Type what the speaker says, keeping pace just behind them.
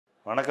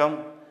வணக்கம்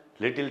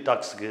little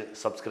டாக்ஸ்க்கு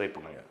subscribe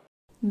பண்ணுங்க.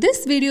 This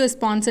video is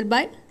sponsored by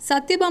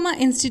Satyabama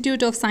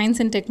Institute of Science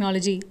and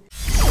Technology.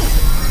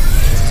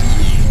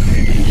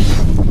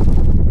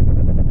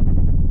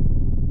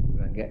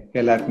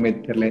 எல்லாருக்குமே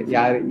தெரியல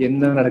யார்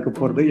என்ன நடக்க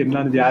போறது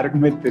என்னன்னு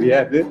யாருக்குமே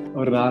தெரியாது.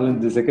 ஒரு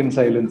 4-5 செகண்ட்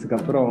சைலன்ஸுக்கு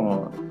அப்புறம்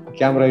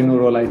கேமரா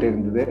இன்னும் ரோல் ஆயிட்டே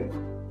இருந்தது.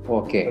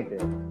 ஓகே,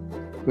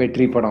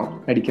 வெற்றி படம்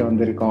நடிக்க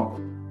வந்திருக்கோம்.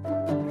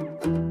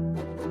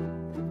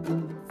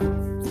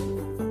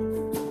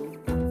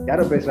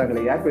 யாரோ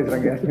பேசுறாங்களே, யார்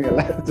பேசுறாங்க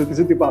எல்லாரும் சுத்தி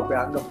சுத்தி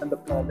பார்ப்பேன். அங்க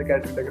வந்து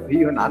கேட்டுக்கிட்டு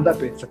ஐயோ நான் தான்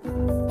பேசுறேன்.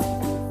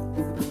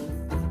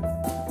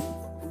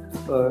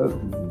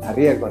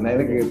 நிறைய இருக்கும்.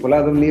 எனக்கு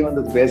பொல்லாதவங்களையும்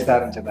வந்து பேச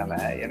ஆரம்பிச்சதால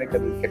எனக்கு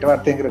அது கெட்ட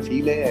வார்த்தைங்கிற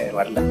ஃபீலே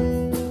வரல.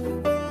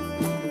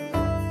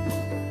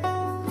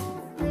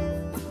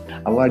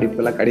 அவார்டு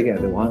இப்பெல்லாம்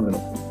கிடைக்காது,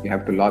 வாங்கணும். You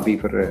have to lobby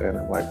for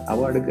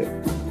அவார்டுக்கு.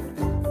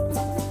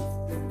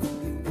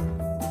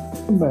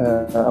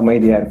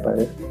 அமைதியா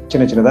இருப்பாரு,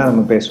 சின்ன சின்னதாக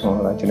நம்ம பேசுவோம்,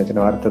 சின்ன சின்ன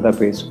வார்த்தை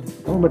தான் பேசுவோம்.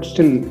 பட்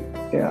ஸ்டில்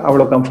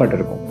அவ்வளோ கம்ஃபர்ட்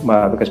இருக்கும்.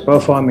 பிகாஸ்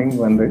பெர்ஃபார்மிங்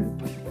வந்து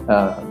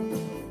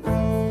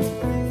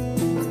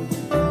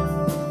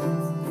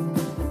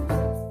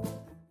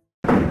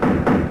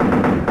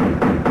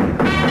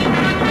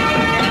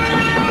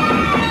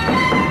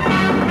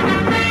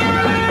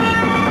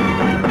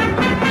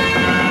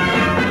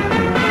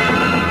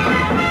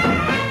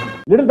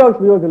Little Talks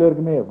viewers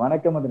எல்லாருக்குமே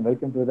வணக்கம் and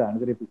welcome to the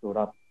another episode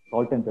of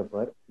Salt and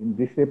Pepper. In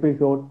this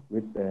episode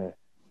with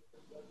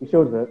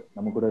Kishore sir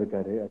நம்ம கூட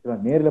இருக்காரு. ஆக்சுவலா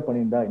நேர்ல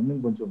பண்ணியிருந்தா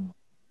இன்னும் கொஞ்சம்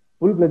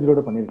ஃபுல்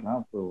பிளஜோட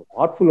பண்ணிருக்கலாம்,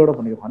 ஹார்ட்ஃபுல்லோட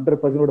பண்ணிருக்கலாம்,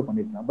 100%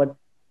 பண்ணிருக்கலாம். பட்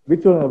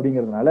விச் ஒன்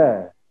அப்படிங்கிறதுனால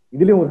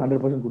இதுலயும் ஒரு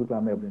 100%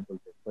 கொடுக்கலாமே அப்படின்னு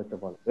சொல்லிட்டு first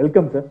of all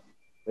welcome sir.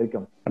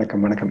 Welcome.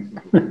 வணக்கம். வணக்கம்.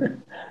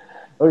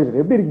 ஓகே சார்,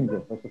 எப்படி இருக்கீங்க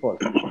சார்? ஃபர்ஸ்ட் ஆஃப் ஆல்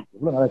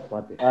எவ்வளவு நல்லா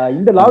பார்த்து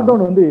இந்த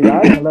லாக்டவுன் வந்து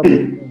யாருக்கு நல்லா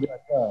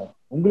போயிருக்கு?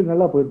 உங்களுக்கு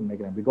நல்லா போயிருக்கு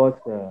நினைக்கிறேன். பிகாஸ்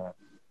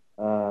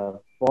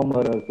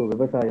ஃபார்மர், ஸோ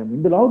விவசாயம்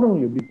இந்த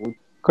லாக்டவுன் எப்படி போச்சு?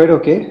 Quite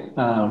okay.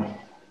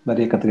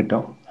 நிறைய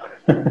கற்றுக்கிட்டோம்.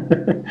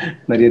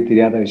 நிறைய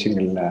தெரியாத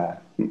விஷயங்கள்,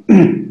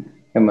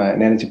 நம்ம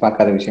நினைச்சு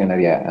பார்க்காத விஷயங்கள்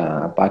நிறைய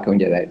பார்க்க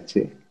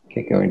வேண்டியதாயிடுச்சு,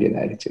 கேட்க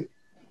வேண்டியதாயிடுச்சு.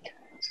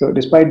 So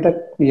despite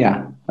that, yeah,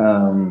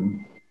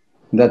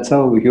 that's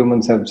how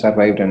humans have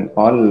survived and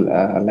all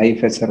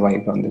life has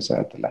survived on this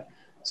எர்த்ல.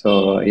 So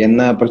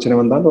என்ன பிரச்சனை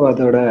வந்தாலும்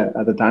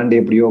அதை தாண்டி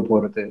எப்படியோ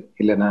போகிறது.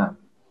 இல்லைன்னா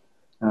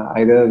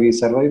either we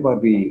survive or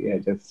we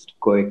just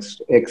go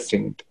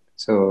extinct.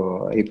 So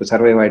இப்போ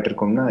சர்வைவ் ஆகிட்டு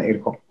இருக்கோம்னா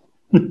இருக்கோம்.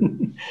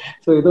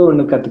 ஸோ ஏதோ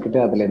ஒன்று கற்றுக்கிட்டு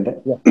அதுலேருந்து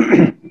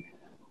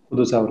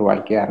புதுசாக ஒரு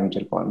வாழ்க்கையை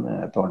ஆரம்பிச்சிருக்கோம்னு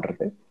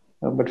தோன்றது.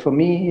 But for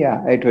me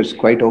it was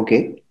quite okay.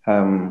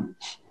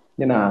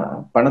 ஏன்னா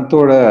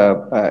பணத்தோட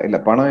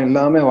இல்லை, பணம்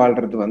இல்லாமல்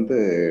வாழ்றது வந்து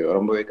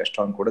ரொம்பவே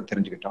கஷ்டம்னு கூட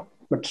தெரிஞ்சுக்கிட்டோம்.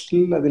 பட்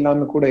ஸ்டில் அது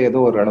இல்லாமல் கூட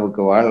ஏதோ ஒரு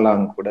அளவுக்கு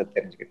வாழலாம்னு கூட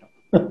தெரிஞ்சுக்கிட்டோம்.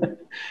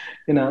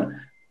 ஏன்னா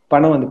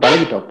பணம் வந்து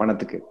பழகிட்டோம்.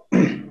 பணத்துக்கு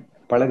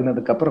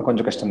பழகினதுக்கு அப்புறம்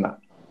கொஞ்சம் கஷ்டம்தான்.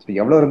 ஸோ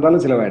எவ்வளோ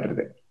இருந்தாலும்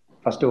செலவாயிடுறது.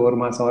 ஃபர்ஸ்ட் 1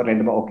 மாசம்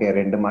 2 மாசம் ஓகே,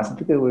 2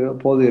 மாசத்துக்கு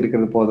போதும்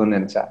இருக்கிறது போதும்னு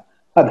நினைச்சா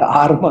அது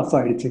 6 மாசம்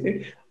ஆயிடுச்சு.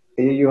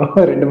 ஐயோ,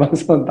 2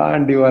 மாசம்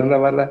தாண்டி வர்ற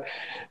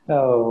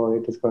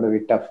it is going to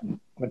be tough.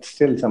 But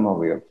still somehow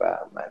we have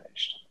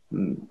managed.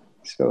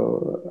 So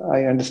I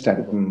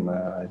understand.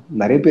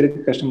 நிறைய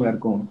பேருக்கு கஷ்டமா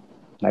இருக்கும்,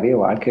 நிறைய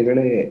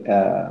வாழ்க்கைகளே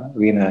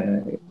வீணா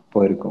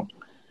போயிருக்கும்.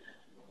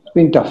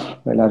 Been tough.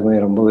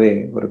 எல்லாருக்குமே ரொம்பவே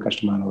ஒரு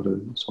கஷ்டமான ஒரு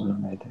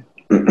சூழ்நிலை இது.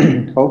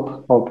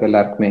 ஹோப்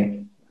எல்லாருக்குமே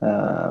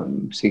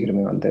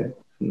சீக்கிரமே வந்து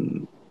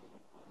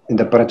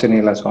இந்த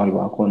பிரச்சனையெல்லாம் சால்வ்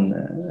ஆகும்னு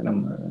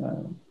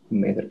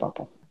நம்ம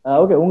எதிர்பார்ப்போம்.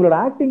 ஓகே, உங்களோட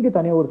ஆக்டிங்க்கு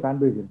தனியாக ஒரு ஃபேன்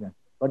பேஸ் இருக்கேன்.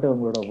 பட்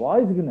உங்களோட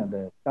வாய்ஸுக்கு அந்த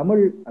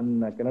தமிழ்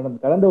அந்த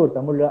கலந்த ஒரு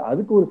தமிழ்ல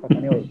அதுக்கு ஒரு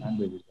தனியாக ஒரு ஃபேன்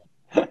பேஸ் இருக்கேன்.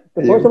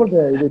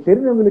 இது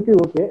தெரிஞ்சவங்களுக்கு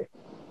ஓகே.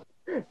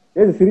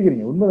 ஏது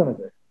சிரிக்கிறீங்க? உண்மைதானே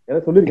சார்?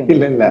 ஏதாவது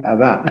சொல்லியிருக்கீங்க? இல்ல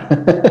அதான்.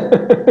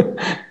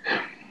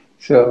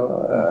 ஸோ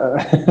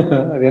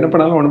அது என்ன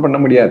பண்ணாலும் ஒன்றும் பண்ண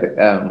முடியாது.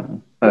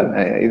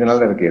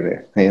 இதனால இருக்கு, இது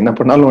என்ன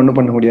பண்ணாலும் ஒன்றும்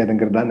பண்ண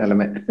முடியாதுங்கிறது தான்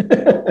நிலைமை.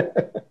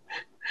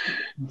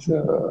 ஸோ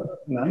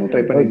நானும்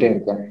ட்ரை பண்ணிட்டே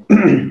இருக்கேன்.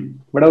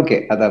 பட் ஓகே,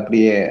 அது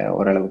அப்படியே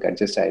ஓரளவுக்கு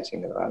அட்ஜஸ்ட்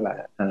ஆயிடுச்சுங்கிறதால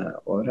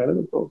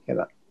ஓரளவுக்கு ஓகே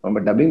தான்.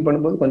 நம்ம டப்பிங்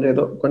பண்ணும்போது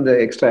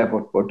கொஞ்சம் எக்ஸ்ட்ரா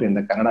எஃபோர்ட் போட்டு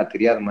இந்த கன்னடா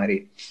தெரியாத மாதிரி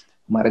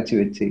மறைச்சு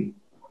வச்சு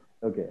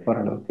ஓகே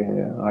ஓரளவுக்கு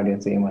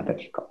ஆடியன்ஸ்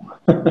ஏமாத்திட்டு இருக்கோம்.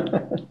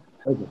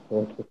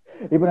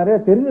 இப்ப நிறைய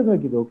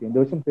தெரிஞ்சவங்களுக்கு ஓகே, இந்த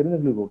வருஷம்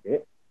தெரிஞ்சவங்களுக்கு okay.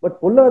 But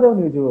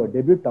பொல்லாதவங்க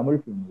debut Tamil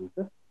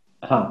film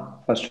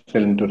first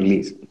film to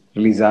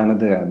release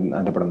ஆனது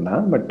அந்த படம்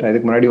தான். பட்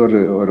அதுக்கு முன்னாடி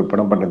ஒரு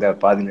படம் பண்ணது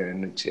பாதியில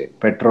நின்றுச்சு.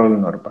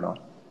 பெட்ரோல்னு ஒரு படம்,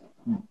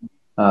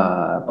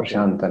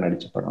 பிரசாந்த்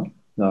நடிச்ச படம்.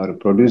 ஒரு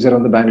ப்ரொடியூசர்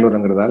வந்து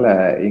பெங்களூருங்கிறதால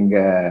இங்க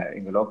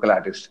லோக்கல்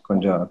ஆர்டிஸ்ட்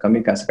கொஞ்சம்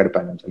கம்மி காசு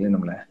கிடைப்பாங்கன்னு சொல்லி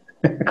நம்மளை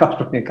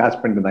காசு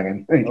பண்ணிட்டு இருந்தாங்க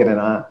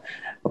நினைக்கிறேன்.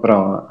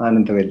 அப்புறம்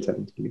ஆனந்தவேல் சார்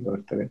சொல்லி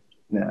ஒருத்தர்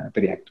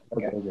பெரிய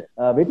ஆக்டர்.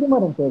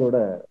 வெற்றிமாறன் சாரோட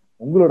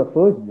உங்களோட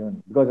ஃபர்ஸ்ட் ஜேர்னி,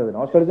 பிகாஸ் அது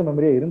நாஸ்டாலஜிக்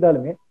மெமரியா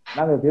இருந்தாலுமே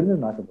நாங்க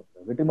தெரிஞ்சுன்னு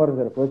ஆசைப்படுறோம். வெற்றிமாறன்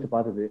சார் ஃபர்ஸ்ட்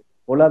பார்த்தது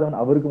பொல்லாதவன்,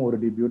 அவருக்கும் ஒரு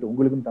டெபியூட்,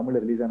 உங்களுக்கும் தமிழ்ல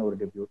ரிலீஸ் ஆன ஒரு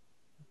டெபியூட்.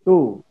 ஸோ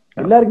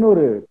எல்லாருக்குமே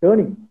ஒரு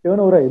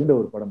டேர்ன் ஓவரா இருந்த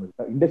ஒரு படம்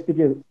இருக்கு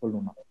இண்டஸ்ட்ரிக்கே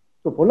சொல்லணும்னா.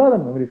 ஸோ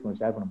பொல்லாதவன் மெமரிஸ்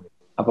கொஞ்சம் ஷேர் பண்ண முடியும்?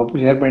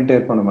 அப்பப்போ ஷேர் பண்ணிட்டே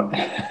இருப்போம் நம்ம.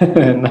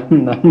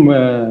 நம்ம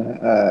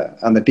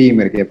அந்த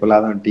டீம் இருக்கு,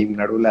 எப்போல்லாம் டீம்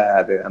நடுவில்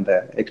அது அந்த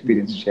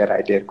எக்ஸ்பீரியன்ஸ் ஷேர்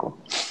ஆகிட்டே இருக்கும்.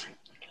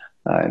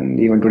 And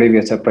even today we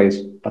are surprise.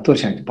 10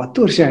 வருஷம் ஆயிடுச்சு.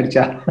 10 வருஷம்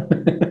ஆயிடுச்சா?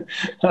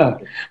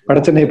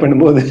 வடச்சென்னை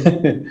பண்ணும்போது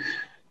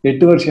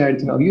 8 வருஷம்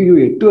ஆயிடுச்சுன்னா, ஐயோ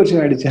 8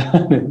 வருஷம் ஆயிடுச்சா?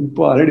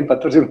 இப்போ ஆல்ரெடி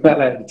 10 வருஷத்துக்கு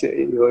மேல ஆயிடுச்சு.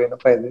 ஐயோ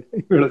என்னப்பா இது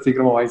இவ்வளவு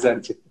சீக்கிரமா வாய்ஸ்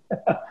ஆயிடுச்சு.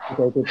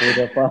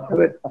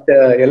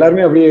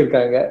 எல்லாருமே அப்படியே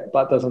இருக்காங்க,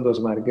 பார்த்தா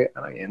சந்தோஷமா இருக்கு.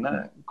 ஆனா என்ன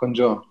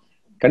கொஞ்சம்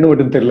கண்ணு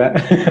மட்டும் தெரியல.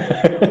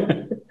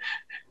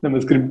 நம்ம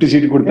ஸ்கிரிப்ட்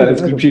ஷீட் கொடுத்தாலே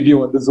ஸ்கிரிப்ட்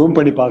ஷீட்டையும் வந்து ஜூம்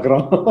பண்ணி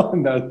பாக்குறோம்.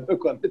 அந்த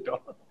அளவுக்கு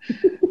வந்துட்டோம்.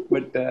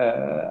 பட்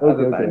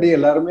அதை தாண்டி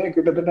எல்லாருமே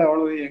கிட்டத்தட்ட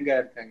அவ்வளவு யங்கா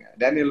இருக்காங்க.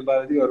 டேனியல்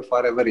பாரதி ஒரு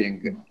ஃபார் எவர்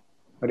யங்,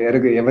 ஒரு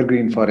எவர்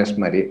கிரீன்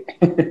ஃபாரஸ்ட் மாதிரி.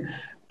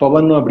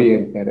 பவனும் அப்படியே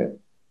இருக்காரு.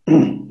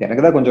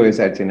 எனக்கு தான் கொஞ்சம்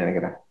வயசாயிடுச்சுன்னு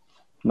நினைக்கிறேன்.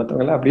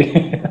 மற்றவங்க எல்லாம்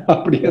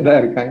அப்படியே தான்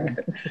இருக்காங்க.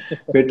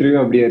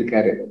 வெற்றியும் அப்படியே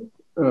இருக்காரு.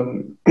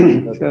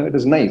 It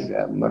is nice.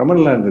 ரொம்ப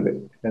நல்லா இருந்தது.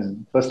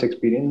 First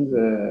experience.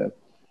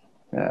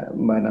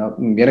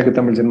 எனக்கு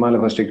தமிழ்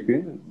சினிமாவில் ஃபர்ஸ்ட்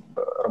எக்ஸ்பீரியன்ஸ்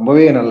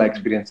ரொம்பவே நல்ல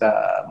எக்ஸ்பீரியன்ஸா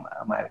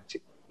மாறிடுச்சு.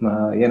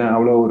 ஏன்னா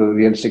அவ்வளோ ஒரு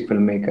ரியலிஸ்டிக்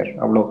ஃபில்ம் மேக்கர்,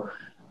 அவ்வளோ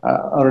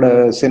அவரோட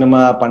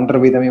சினிமா பண்ற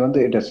விதமே வந்து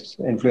it has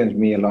influence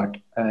me a lot.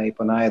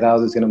 இப்போ நான்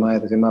ஏதாவது சினிமா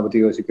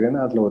பத்தி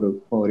யோசிக்கிறேன்னா அதுல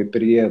ஒரு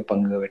பெரிய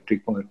பங்கு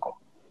வெற்றிக்கும் இருக்கும்.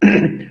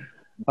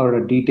 அவரோட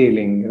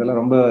டீட்டெயிலிங்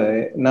இதெல்லாம் ரொம்ப,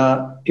 நான்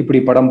இப்படி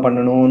படம்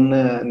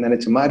பண்ணணும்னு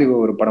நினைச்ச மாதிரி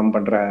ஒரு படம்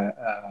பண்ற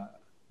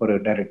ஒரு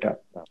டைரக்டர்.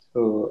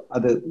 ஸோ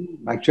அது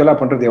ஆக்சுவலா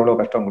பண்றது எவ்வளவு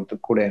கஷ்டம்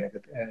கூட எனக்கு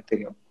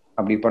தெரியும்.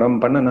 அப்படி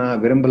படம் பண்ண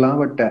நான் விரும்பலாம்,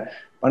 பட்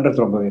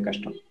பண்றது ரொம்பவே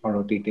கஷ்டம்.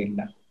 அவ்வளோ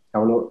டீட்டெயில்டா,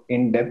 அவ்வளோ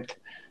இன் டெப்த்.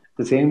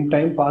 அட் சேம்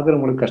டைம்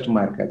பார்க்குறவங்களுக்கு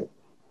கஷ்டமா இருக்காது.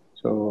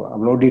 ஸோ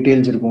அவ்வளோ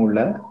டீட்டெயில்ஸ் இருக்கும்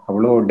உள்ள,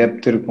 அவ்வளோ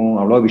டெப்த் இருக்கும்,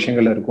 அவ்வளோ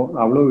விஷயங்கள் இருக்கும்.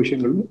 அவ்வளோ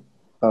விஷயங்களும்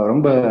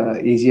ரொம்ப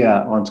ஈஸியா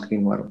ஆன்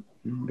ஸ்கிரீன் வரும்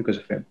பிகாஸ்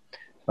ஆஃப் ஹிம்.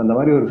 அந்த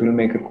மாதிரி ஒரு ஃபில்ம்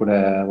மேக்கர் கூட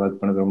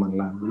ஒர்க் பண்ணது ரொம்ப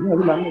நல்லா இருந்தது.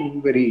 அது இல்லாமல்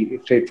வெரி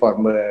ஸ்ட்ரெயிட்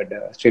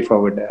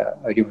ஃபார்வர்ட்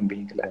ஹியூமன்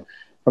பீயிங்ல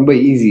ரொம்ப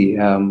ஈஸி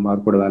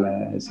அவர் கூட வேலை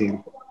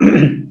செய்யும்.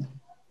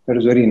 It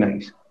is very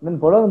nice.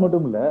 பொல்லாத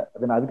மட்டும் இல்ல,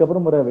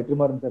 அதுக்கப்புறம் வர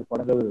வெற்றிமாறன் சார்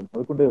படங்கள்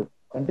முதற்கொண்டு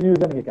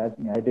கண்டினியூஸா நீங்க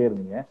கேஸ்டிங் ஆகிட்டே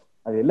இருந்தீங்க.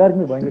 அது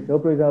எல்லாருக்குமே பயங்கர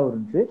சர்ப்ரைஸாகவும்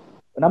இருந்துச்சு,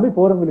 நம்பி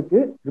போறவங்களுக்கு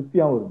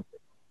திருப்தியாகவும் இருந்துச்சு.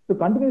 ஸோ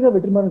கண்டினியூஸா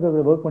வெற்றிமாறன்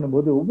சார் ஒர்க்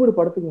பண்ணும்போது ஒவ்வொரு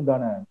படத்துக்கும்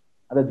உண்டான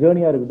அந்த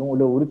ஜேர்னியா இருக்கட்டும்,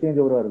 இல்ல ஒரு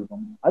சேஞ்ச் ஓவரா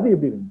இருக்கட்டும், அது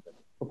எப்படி இருந்துச்சு?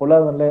 இப்போ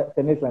பொல்லாதவன்ல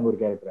சென்னை ஸ்லாங் ஒரு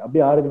கேரக்டர்,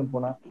 அப்படியே ஆடுகள்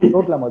போனா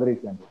டோட்டலா மதுரை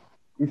ஸ்லாங்,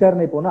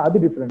 விசாரணை போனா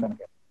அது டிஃப்ரெண்டான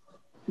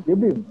கேரக்டர்,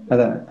 எப்படி இருந்துச்சு?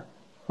 அதான்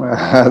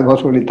அது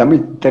சொல்லி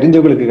தமிழ்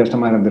தெரிஞ்சவங்களுக்கு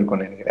கஷ்டமா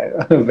இருந்திருக்கும்னு நினைக்கிறேன்,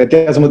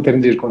 வித்தியாசமும்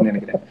தெரிஞ்சிருக்கும்னு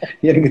நினைக்கிறேன்.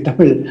 எனக்கு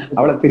தமிழ்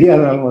அவ்வளவு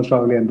தெரியாதனால மோஸ்ட்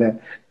ஆஃப்லி அந்த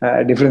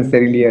டிஃபரன்ஸ்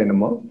தெரியலையே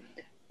என்னமோ.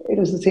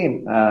 It is the same.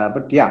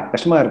 But yeah,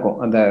 கஷ்டமா இருக்கும்.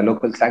 அந்த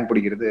லோக்கல் ஸ்லாங்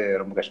பிடிக்கிறது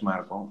ரொம்ப கஷ்டமா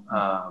இருக்கும்.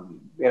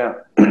 ஏன்னா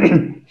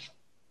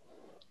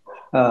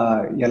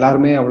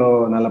எல்லாருமே அவ்வளோ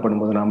நல்லா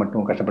பண்ணும்போது நான்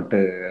மட்டும் கஷ்டப்பட்டு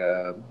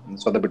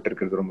சொதப்பட்டு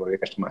இருக்கிறது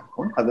ரொம்பவே கஷ்டமா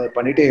இருக்கும். அதை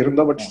பண்ணிட்டே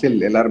இருந்தோம். பட்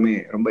ஸ்டில் எல்லாருமே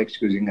ரொம்ப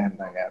எக்ஸ்கியூசிங்கா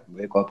இருந்தாங்க,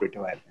 ரொம்பவே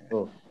கோஆபரேட்டிவா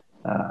இருந்தாங்க.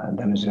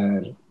 தனுஷ்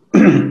சார்,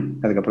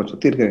 அதுக்கப்புறம்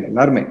சுத்தி இருக்கிற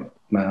எல்லாருமே,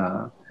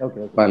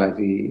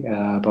 பாலாஜி,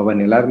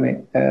 பவன், எல்லாருமே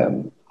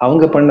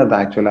அவங்க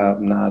பண்ணதான். ஆக்சுவலா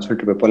நான்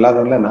சொல்லிட்டு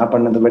பொல்லாதவன்ல நான்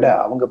பண்ணதை விட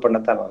அவங்க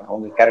பண்ணதான்,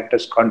 அவங்க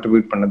கேரக்டர்ஸ்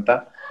கான்ட்ரிபியூட்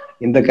பண்ணதான்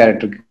இந்த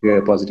கேரக்டருக்கு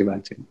பாசிட்டிவா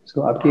ஆச்சு. ஸோ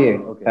அப்படியே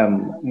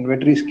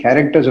வெட்ரிஸ்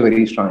கேரக்டர்ஸ்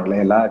வெரி ஸ்ட்ராங். இல்லை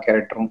எல்லா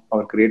கேரக்டரும்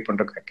அவர் கிரியேட்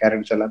பண்ற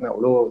கேரக்டர்ஸ் எல்லாமே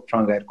அவ்வளோ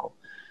ஸ்ட்ராங்கா இருக்கும்.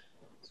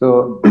 ஸோ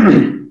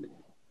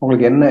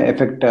உங்களுக்கு என்ன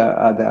எஃபெக்ட்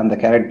அது அந்த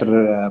கேரக்டர்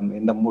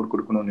எந்த மூட்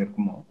கொடுக்கணும்னு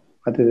இருக்குமோ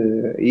அது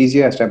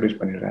ஈஸியா எஸ்டாப்ளிஷ்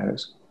பண்ணிடுறாரு.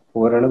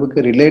 ஓரளவுக்கு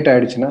ரிலேட்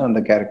ஆயிடுச்சுன்னா அந்த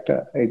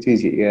கேரக்டர் இட்ஸ்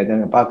ஈஸி.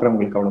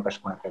 பாக்குறவங்களுக்கு அவ்வளவு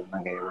கஷ்டமா இருக்காது.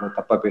 நாங்க எவ்வளவு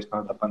தப்பா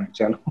பேசினாலும் தப்பா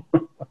நினைச்சாலும்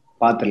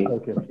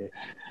பார்த்துடலாம்.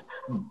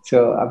 ஸோ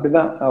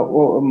அப்படிதான்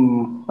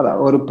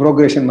ஒரு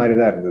ப்ரோக்ரஷன் மாதிரி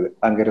தான் இருந்தது.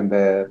 அங்கிருந்த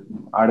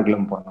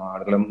ஆடுகளம் போனோம்.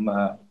 ஆடுகளம்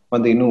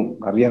வந்து இன்னும்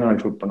நிறைய நாள்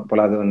ஷூட் பண்ணோம்.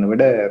 பொல்லாதவனை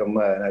விட ரொம்ப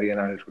நிறைய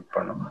நாள் ஷூட்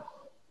பண்ணோம்.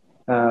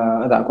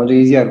 அதான் கொஞ்சம்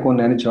ஈஸியா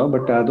இருக்கும்னு நினைச்சோம்.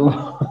 பட் அதுவும்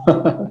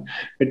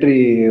வெற்றி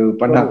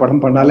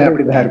படம் பண்ணாலே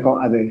அப்படிதான்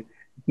இருக்கும். அது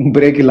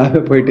பிரேக்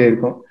இல்லாம போயிட்டே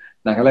இருக்கும்.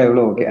 நாங்கெல்லாம்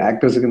எவ்வளவு ஓகே,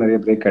 ஆக்டர்ஸுக்கு நிறைய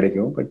பிரேக்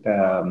கிடைக்கும். பட்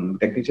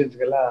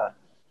டெக்னீஷியன்ஸுக்கு எல்லாம்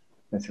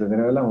சில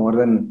தடவை மோர்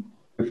தென்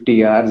 50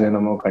 hours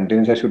என்னமோ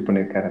கண்டினியூஸா ஷூட்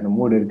பண்ணிருக்காரு. அந்த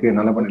மூடு இருக்கு,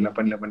 நல்லா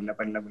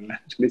பண்ணல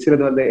சொல்லி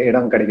சிலது வந்து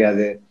இடம்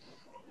கிடைக்காது,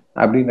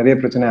 அப்படி நிறைய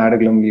பிரச்சனை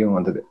ஆடுகளம்லயும்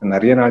வந்தது.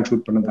 நிறைய நாள்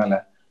ஷூட் பண்ணதால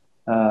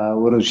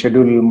ஒரு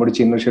ஷெட்யூல்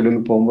முடிச்சு இன்னொரு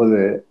ஷெட்யூல் போகும்போது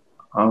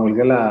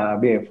அவங்களுக்கு எல்லாம்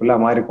அப்படியே ஃபுல்லா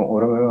மாறி இருக்கும்,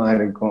 உறவே மாறி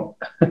இருக்கும்,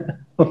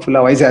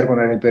 ஃபுல்லா வயசா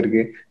இருக்கும் நிறைய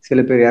பேருக்கு.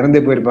 சில பேர்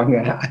இறந்தே போயிருப்பாங்க,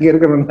 அங்க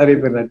இருக்கிறவங்க நிறைய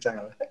பேர்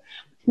நடிச்சாங்க.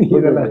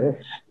 இதெல்லாம்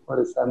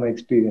ஒரு செம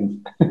எக்ஸ்பீரியன்ஸ்.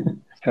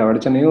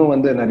 வடச்சென்னையும்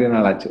வந்து நிறைய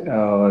நாள் ஆச்சு.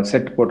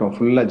 செட் போட்டோம்,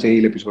 ஃபுல்லா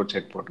ஜெயில் எபிசோட்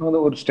செட் போட்டோம். அது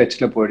ஒரு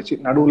ஸ்ட்ரெச்ல போயிடுச்சு.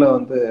 நடுவுல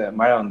வந்து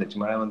மழை வந்துச்சு.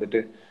 மழை வந்துட்டு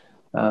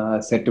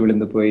செட்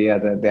விழுந்து போய்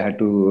அதை they had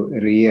to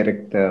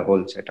ரீஎரெக்ட் the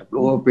whole set.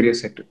 அவ்வளோ பெரிய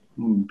செட்,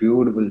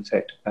 பியூட்டிஃபுல்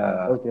செட்,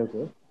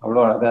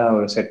 அவ்வளோ அழகா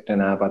ஒரு செட்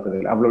நான் பார்த்தது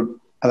இல்லை. அவ்வளோ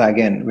அது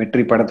அகேன்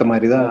வெற்றி படத்தை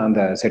மாதிரி தான்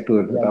அந்த செட்டு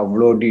இருக்குது.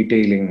 அவ்வளோ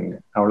டீட்டெயிலிங்,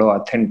 அவ்வளோ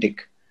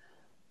அத்தென்டிக்,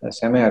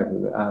 செமையா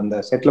இருக்குது. அந்த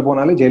செட்ல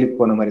போனாலே ஜெயிலுக்கு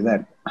போன மாதிரி தான்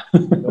இருக்கு.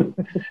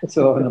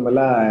 ஸோ நம்ம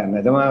எல்லாம்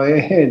நிஜமாவே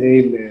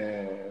ஜெயில்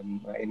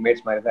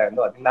இன்மேட்ஸ் மாதிரி தான்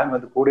இருந்தோம். அது இல்லாம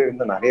வந்து கூட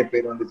இருந்த நிறைய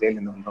பேர் வந்து ஜெயில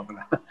இருந்து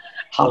வந்தவங்க,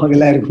 அவங்க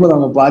எல்லாம் இருக்கும்போது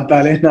அவங்க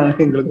பார்த்தாலே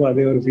நான் எங்களுக்கும்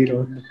அதே ஒரு ஃபீல்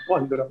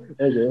வந்துடும்.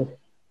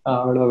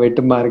 அவ்வளோ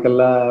வெட்டு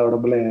மார்க்கெல்லாம்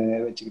உடம்புல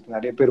வச்சுக்கிட்டு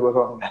நிறைய பேர்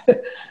வருவாங்க.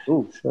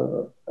 ஸோ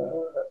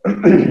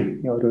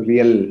ஒரு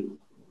ரியல்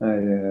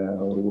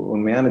ஒரு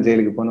உண்மையான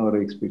ஜெயிலுக்கு போன ஒரு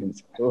எக்ஸ்பீரியன்ஸ்.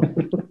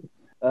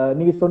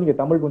 நீங்க சொன்னீங்க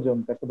தமிழ் கொஞ்சம்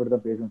கஷ்டப்பட்டு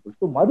தான் பேசணும்னு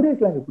சொல்லிட்டு. மதுரை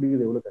ஸ்லாங்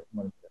பிடிக்கிறது எவ்வளவு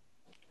கஷ்டமா இருந்துச்சு?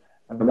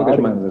 ரொம்ப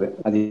கஷ்டமா இருந்தது.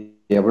 அது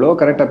எவ்வளோ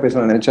கரெக்டா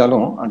பேசணும்னு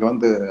நினைச்சாலும் அங்க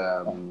வந்து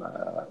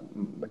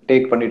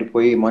டேக் பண்ணிட்டு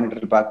போய்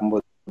மானிட்டர்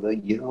பார்க்கும்போது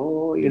ஏதோ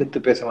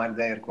இழுத்து பேச மாதிரி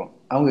தான் இருக்கும்.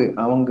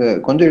 அவங்க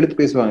கொஞ்சம்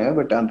இழுத்து பேசுவாங்க,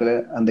 பட்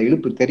அந்த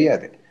இழுப்பு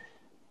தெரியாது.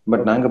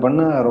 பட் நாங்க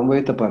பண்ணா ரொம்பவே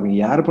தப்பா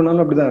இருக்கும். யார்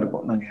பண்ணாலும் அப்படிதான்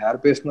இருக்கும். நாங்க யார்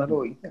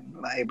பேசினாலும்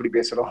நான் எப்படி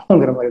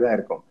பேசுறோம்ங்கிற மாதிரி தான்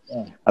இருக்கும்.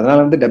 அதனால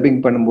வந்து டப்பிங்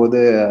பண்ணும்போது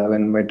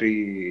அவன் வெற்றி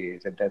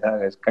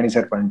கனி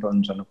சார்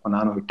பண்ணிட்டோம்னு சொன்னப்போ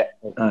நானும் விட்டேன்.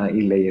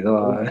 இல்ல ஏதோ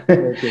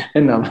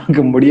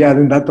நமக்கு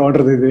முடியாதுன்னு தான்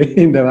தோன்றது. இது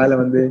இந்த வேலை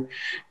வந்து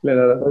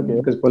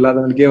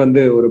பொல்லாதவனுக்கே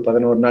வந்து ஒரு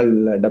 11 நாள்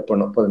டப்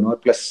பண்ணோம்.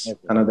 11 பிளஸ்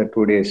another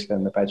 2 days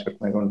அந்த பேட்ச்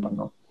ஒர்க் மேற்கொண்டு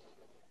பண்ணோம்.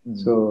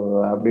 ஸோ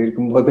அப்படி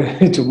இருக்கும்போது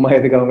சும்மா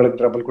எதுக்கு அவங்களுக்கு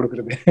ட்ரபிள்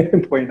கொடுக்குறது,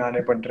 போய்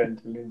நானே பண்றேன்னு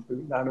சொல்லி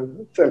நானும்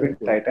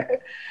சர்வீஸ் ஆயிட்டேன்.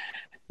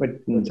 பட்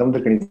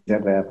சமுத்திரக்கணி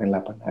சார்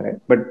எல்லாம் பண்ணாரு.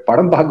 பட்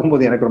படம்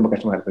பார்க்கும்போது எனக்கு ரொம்ப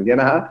கஷ்டமா இருந்தது.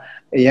 ஏன்னா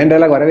என்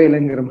டைலாக் வரவே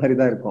இல்லைங்கிற மாதிரி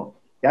தான் இருக்கும்.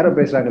 யாரோ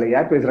பேசுறாங்களே,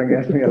 யார் பேசுறாங்க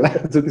எல்லாம்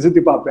சுத்தி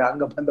சுத்தி பார்ப்பேன்.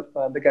 அங்க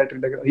அந்த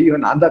கேரக்டர்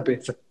ஐயோ நான் தான்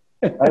பேசுறேன்.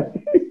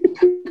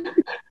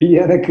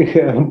 எனக்கு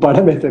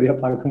படமே சரியா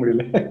பார்க்க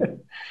முடியல.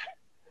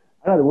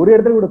 ஆனா அது ஒரு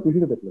இடத்துல கூட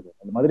பிடிக்க தெரியல.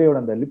 அந்த மதுரையோட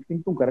அந்த லிப்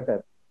சிங்க்கும் கரெக்டா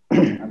இருக்கு.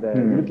 அந்த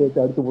பேச்சு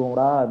அடுத்து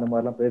போகடா அந்த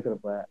மாதிரி எல்லாம்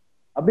பேசுறப்ப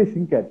அப்படியே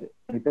சிங்க் ஆச்சு.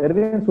 நீ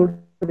தெரியும்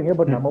சொல்லிட்டீங்க,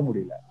 பட் நம்ப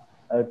முடியல.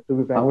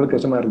 அவங்களுக்கு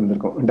கஷ்டமா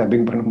இருந்திருக்கும்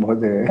டப்பிங்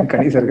பண்ணும்போது.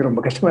 கணிசருக்கு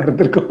ரொம்ப கஷ்டமா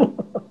இருந்திருக்கும்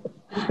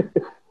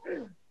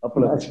அப்ப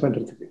வாட்ச்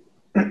பண்றதுக்கு.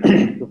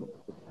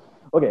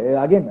 ஓகே,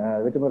 அகைன்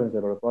வெற்றிமாறன்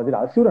சாரோட ப்ராஜெக்ட்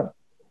அசுரன்.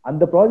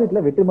 அந்த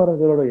ப்ராஜெக்ட்ல வெற்றிமாறன்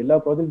சாரோட எல்லா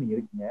ப்ராஜெக்ட் நீங்க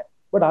இருக்கீங்க.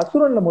 பட்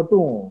அசுரன்ல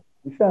மட்டும்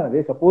மிஸ்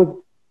ஆனது, சப்போஸ்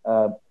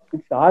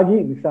ஃபிக்ஸ் ஆகி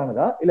மிஸ்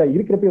ஆனதா இல்ல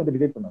இருக்கிறப்பே வந்து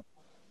டிசைட் பண்ணாங்க?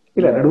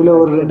 இல்ல, நடுவுல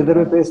ஒரு 2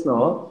 தடவை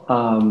பேசணும்.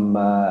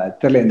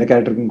 தெரியல எந்த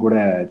கேரக்டருக்கும் கூட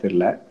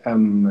தெரியல.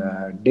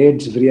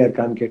 டேட்ஸ் ஃப்ரீயா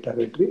இருக்கான்னு கேட்டார்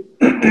வெற்றி.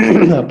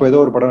 அப்போ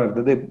ஏதோ ஒரு படம்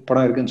இருந்தது,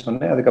 படம் இருக்குன்னு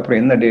சொன்னேன்.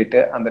 அதுக்கப்புறம் என்ன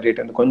டேட்டு, அந்த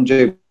டேட் வந்து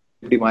கொஞ்சம்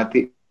இப்படி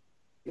மாத்தி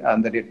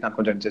அந்த டேட் நான்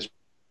கொஞ்சம் அட்ஜஸ்ட்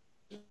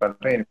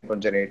பண்றேன், எனக்கு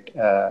கொஞ்சம் ரேட்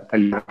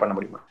தள்ளி பண்ண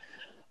முடியுமா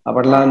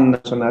அப்படிலாம்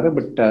சொன்னாரு.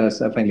 பட்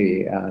ஃபைனலி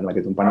அந்த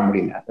மாதிரி எதுவும் பண்ண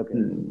முடியல.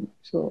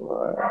 ஸோ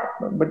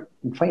பட்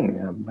ஃபைன்,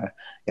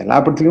 எல்லா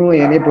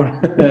படத்துலையும் என்னையே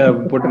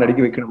போட்டு நடிக்க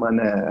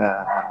வைக்கணுமான்னு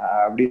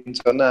அப்படின்னு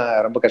சொன்னா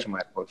ரொம்ப கஷ்டமா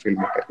இருக்கும்.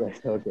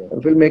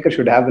 Film maker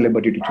should have the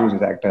liberty to choose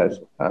his actors.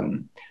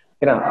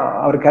 ஏன்னா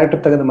அவர்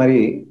கேரக்டர் தகுந்த மாதிரி.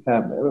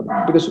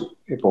 பிகாஸ்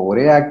இப்போ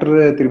ஒரே ஆக்டர்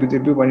திருப்பி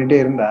திருப்பி பண்ணிட்டே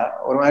இருந்தா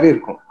ஒரு மாதிரி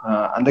இருக்கும்.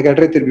 அந்த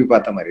கேரக்டரே திருப்பி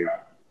பார்த்த மாதிரி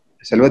இருக்கும்.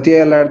 செல்வத்தையே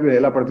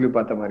எல்லா படத்துலயும்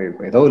பார்த்த மாதிரி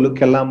இருக்கும். ஏதோ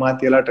லுக் எல்லாம்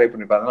மாத்தி எல்லாம் ட்ரை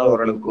பண்ணிருப்பாங்க. அதனால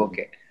ஓரளவுக்கு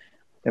ஓகே.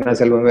 ஏன்னா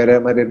செல்வம் வேற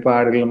மாதிரி இருப்பான்,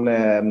 ஆடுகளம்ல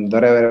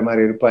துரை வேற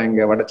மாதிரி இருப்பான்,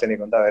 இங்க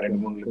வடச்சென்னைக்கு வந்து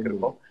 2-3 லுக்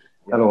இருக்கும்.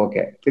 அதனால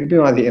ஓகே.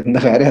 திருப்பியும் அது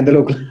வேற எந்த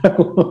அளவுக்கு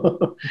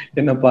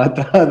என்ன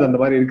பார்த்தா அது அந்த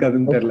மாதிரி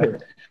இருக்காதுன்னு தெரியல.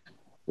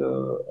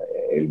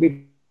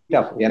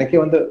 எனக்கே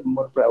வந்து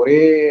ஒரே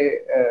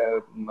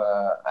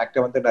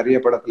ஆக்டர் வந்து நிறைய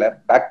படத்துல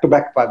பேக் டு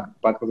பேக்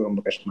பாக்குறது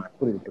ரொம்ப கஷ்டமா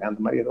இருக்கு.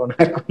 அந்த மாதிரி ஏதோ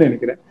ஒன்று இருக்கும்னு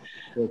நினைக்கிறேன்.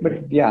 But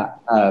yeah,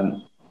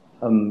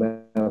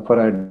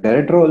 for a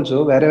director also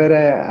வேற வேற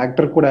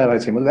ஆக்டர் கூட வேலை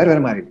செய்யும்போது வேற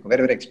வேற மாதிரி இருக்கும்,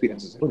 வேற வேற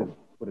எக்ஸ்பீரியன்சஸ் இருக்கும்.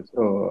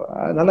 ஸோ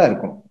நல்லா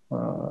இருக்கும்.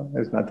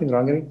 there's nothing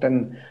wrong in it, and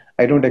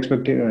I don't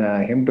expect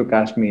him to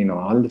cast me in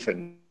all the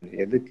films.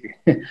 எதுக்கு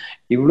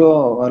இவ்வளோ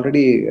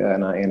ஆல்ரெடி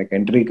நான் எனக்கு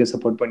என்ட்ரிக்கு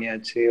சப்போர்ட்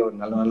பண்ணியாச்சு, ஒரு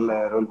நல்ல நல்ல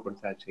ரோல்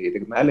கொடுத்தாச்சு.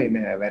 இதுக்கு மேல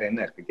என்ன வேற என்ன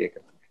இருக்கு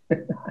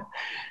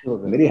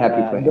கேட்கறதுக்கு. Very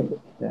happy.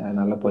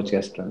 நல்லா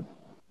போச்சு.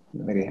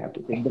 Very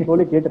happy. இந்த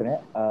போல கேட்டுறேன்,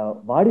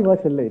 வாடி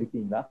வாசல்ல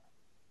இருக்கீங்களா?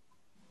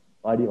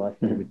 வாடி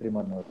வாசல்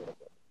வெற்றிமாறன்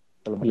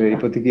இல்ல,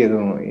 இப்போதைக்கு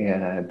எதுவும்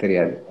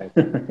தெரியாது.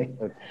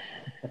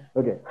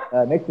 ஓகே,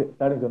 நெக்ஸ்ட்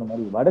ஸ்டார்டிங் சொன்ன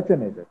மாதிரி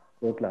வடச்சென்னை சார்.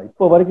 ஓகே,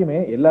 இப்போ வரைக்குமே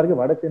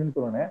எல்லாருக்கும் வடச்சென்னைன்னு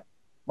சொன்னேன்.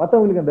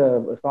 மற்றவங்களுக்கு அந்த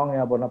சாங்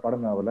ஞாபகம்,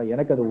 படம் ஞாபகம்.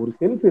 எனக்கு அது ஒரு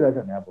செல்ஃபி தான்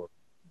சார் ஞாபகம்.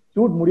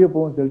 ஷூட் முடிய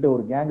போகும்னு சொல்லிட்டு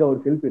ஒரு கேங்கா ஒரு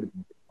செல்ஃபி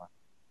எடுத்து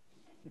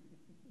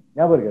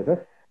ஞாபகம் இருக்கா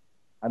சார்?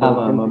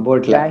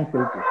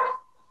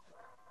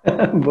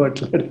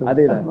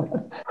 அதேதான்,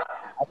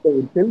 அந்த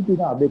ஒரு செல்ஃபி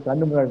தான் அப்படியே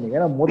கண்ணு முன்னாடி.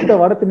 ஏன்னா மொத்த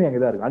வடச்சென்னை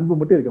அங்கதான் இருக்கு, அன்பு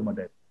மட்டும் இருக்க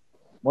மாட்டாரு.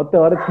 மொத்த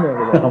வடச்சென்னை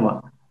அங்கதான். ஆமா.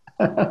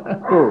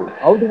 So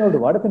out and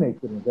out Vada Chennai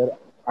experience sir.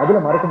 அதுல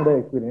மறக்க முடியாத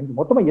எக்ஸ்பீரியன்ஸ்.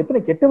 மொத்தமா எத்தனை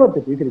கெட்ட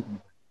வார்த்தை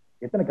பேசிருக்கீங்க,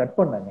 எத்தனை கட்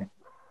பண்ணாங்க?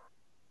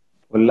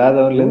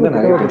 பொல்லாதவன்ல இருந்து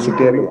நிறைய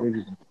பேசிட்டே இருக்கு.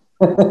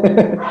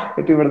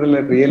 வெற்றி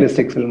படத்துல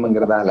ரியலிஸ்டிக்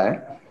ஃபில்ம்ங்கிறதால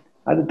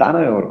அது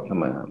தானே வரும்.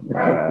 நம்ம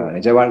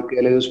நிஜ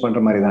வாழ்க்கையில யூஸ்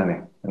பண்ற மாதிரி தானே,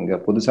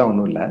 அங்க புதுசா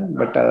ஒண்ணும் இல்லை.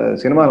 பட்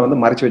சினிமாவில்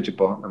வந்து மறைச்சு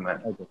வச்சுப்போம்.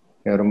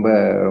 நம்ம ரொம்ப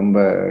ரொம்ப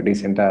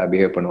டீசெண்டா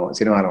பிஹேவ் பண்ணுவோம்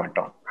சினிமாவில்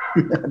மட்டும்.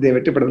 அது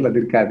வெற்றி படத்துல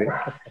அது இருக்காது,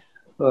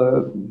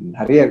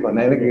 நிறைய இருக்கும்.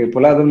 எனக்கு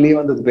பொல்லாதவன்லயே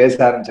வந்து பேச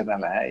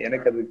ஆரம்பிச்சதால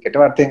எனக்கு அது கெட்ட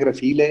வார்த்தைங்கிற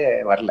ஃபீலே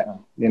வரல.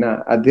 ஏன்னா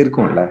அது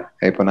இருக்கும்ல,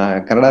 இப்ப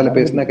நான் கன்னடால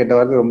பேசினா கெட்ட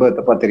வார்த்தை ரொம்ப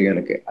தப்பா தெரியும்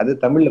எனக்கு, அது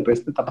தமிழ்ல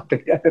பேசுறது தப்பா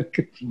தெரியாது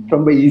இருக்கு.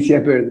 ரொம்ப ஈஸியா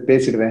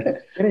பேசிடுவேன்.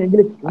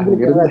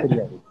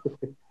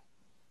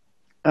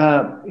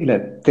 இல்ல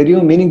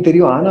தெரியும், மீனிங்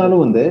தெரியும்,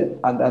 ஆனாலும் வந்து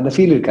அந்த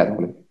ஃபீல் இருக்காது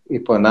உங்களுக்கு.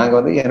 இப்போ நாங்க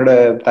வந்து என்னோட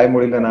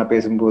தாய்மொழியில நான்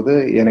பேசும்போது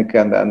எனக்கு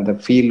அந்த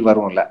ஃபீல்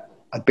வரும்ல,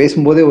 அது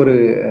பேசும்போதே ஒரு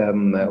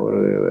ஒரு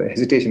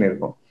ஹெசிடேஷன்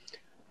இருக்கும்.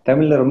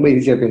 தமிழ்ல ரொம்ப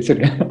ஈஸியா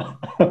பேசிருக்கேன்.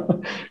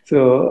 ஸோ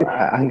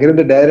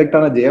அங்கிருந்து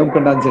டைரக்டா நான் ஜெயம்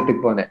கொண்டான்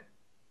செட்டுக்கு போனேன்.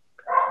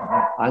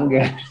 அங்க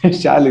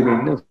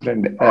ஷாலினின்னு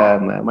ஃப்ரெண்டு,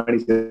 மணி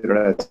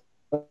சாரோட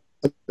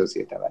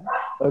அசோசியேட்டாவா,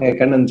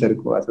 கண்ணன்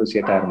சருக்கு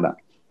அசோசியேட்டா இருந்தா.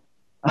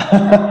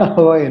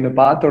 என்ன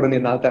பார்த்த உடனே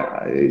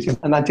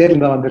நான்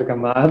சேர்ந்து தான்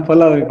வந்திருக்கேன்மா,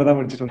 பொல்லாத இப்பதான்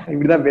முடிச்சிட்டு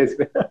இப்படிதான்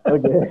பேசுவேன்.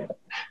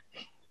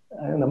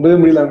 நம்பவே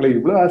முடியல அவங்களை,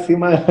 இவ்வளவு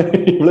ஆசையமா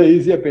இவ்வளவு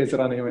ஈஸியா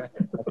பேசுறானுங்க.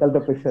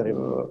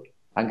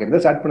 அங்க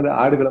இருந்து ஸ்டார்ட் பண்ணது.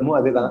 ஆடுகளமும்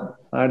அதேதான்,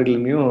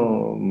 ஆடுகளமையும்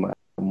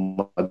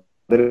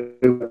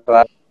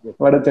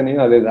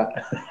வடச்சென்னையும் அதேதான்.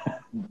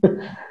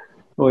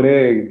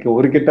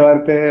 ஒரு கெட்ட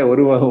வார்த்தை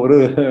ஒரு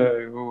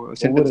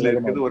சென்டென்ஸ்ல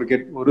இருக்குது,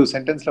 ஒரு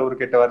சென்டென்ஸ்ல ஒரு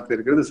கெட்ட வார்த்தை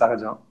இருக்கிறது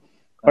சகஜம்.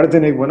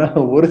 வடச்சென்னைக்கு போனா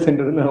ஒரு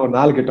சென்டென்ஸ்ல ஒரு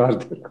 4 கெட்ட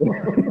வார்த்தை இருக்கும்.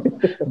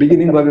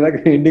 பிகினிங் அதுதான்,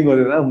 எண்டிங்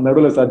அதுதான்,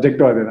 நடுவில்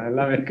சப்ஜெக்டும் அதுதான்,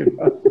 எல்லாமே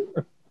கெட்ட.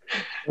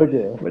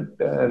 பட்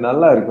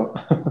நல்லா இருக்கும்.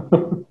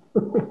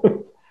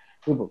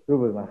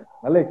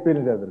 நல்ல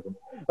எக்ஸ்பீரியன்ஸா இருக்கும்.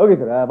 ஓகே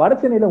சார்,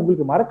 வடச்சென்னையில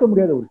உங்களுக்கு மறக்க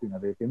முடியாத ஒரு சீன்,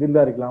 அது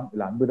செந்தில்தா இருக்கலாம்,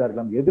 இல்ல அன்புதா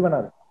இருக்கலாம், எது வேணா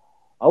இருக்கும்.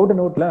 அவுட்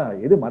அண்ட் அவுட்ல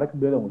எது மறக்க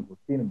முடியாத உங்களுக்கு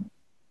ஒரு சீன்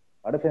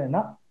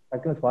வடச்சென்னைனா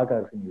டக்குனு பார்க்க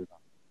இருக்கும்?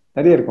 இதுதான்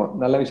நிறைய இருக்கும்,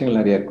 நல்ல விஷயங்கள்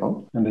நிறைய இருக்கும்.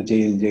 அந்த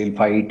ஜெயில்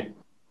ஃபைட்,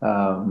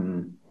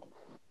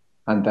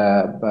 அந்த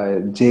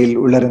ஜெயில்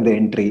உள்ள இருந்த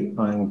என்ட்ரி,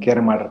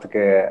 கேரம்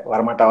ஆடுறதுக்கு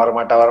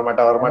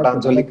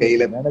வரமாட்டான்னு சொல்லி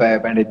கையில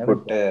பேண்டேஜ்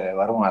போட்டு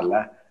வருவான்ல,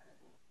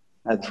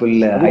 அது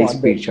ஃபுல் ஹை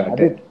ஸ்பீட்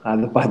ஷாட்.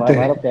 அது பார்த்து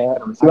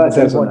சிவா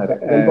சார் சொன்னாரு,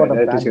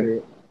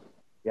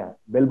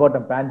 பெல்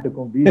பாட்டம்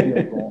பேண்ட்டுக்கும்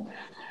பிஜிஎம்க்கும்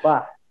பா.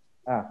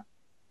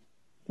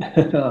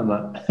 ஆமா,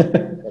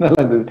 நல்லா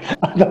இருந்தது.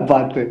 அதான்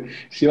பார்த்து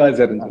சிவா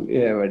சார் சொல்லி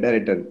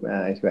டைரக்டர்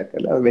சிவா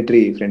சார்,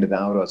 வெற்றி ஃப்ரெண்டு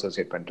தான், அவரும்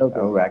அசோசியேட் பண்றாரு,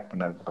 அவரும் ஆக்ட்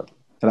பண்ணாரு.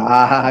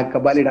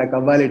 கபாலி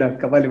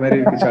மாதிரி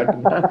இருக்கு ஷாட்.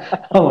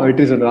 ஆமா,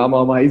 வெற்றி சொல்றேன்,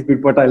 ஆமா ஹை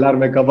ஸ்பீட் போட்டா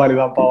எல்லாருமே கபாலி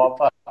தான்ப்பா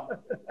வாப்பா.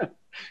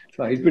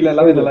 ஹை ஸ்பீட்ல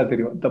எல்லாமே நல்லா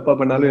தெரியும், தப்பா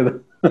பண்ணாலும்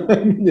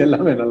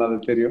எல்லாமே நல்லா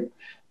தெரியும்.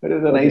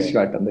 நைஸ்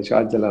ஷாட், அந்த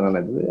ஷாட்ஸ் எல்லாம்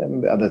நல்லா இருந்தது.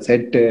 அந்த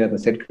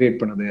செட் கிரியேட்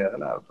பண்ணது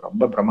அதெல்லாம்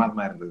ரொம்ப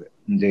பிரமாதமா இருந்தது.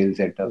 ஜெயில்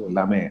செட் அது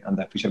எல்லாமே,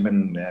 அந்த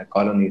ஃபிஷர்மேன்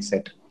காலனி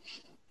செட்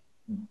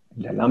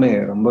எல்லாமே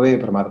ரொம்பவே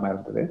பிரமாதமா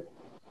இருந்தது.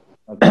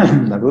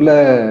 நடுவுல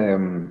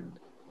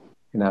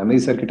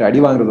அமீர் சார் கிட்ட அடி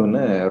வாங்குறது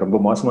ஒண்ணு ரொம்ப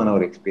மோசமான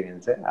ஒரு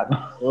எக்ஸ்பீரியன்ஸ்.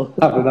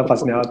 அதுதான்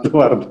ஃபர்ஸ்ட் ஞாபகத்துக்கு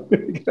வருது.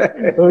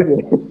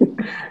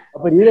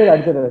 அப்ப ரியல்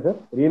அடிச்சாரா சார்?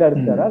 ரியல்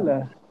அடிச்சாரா இல்ல?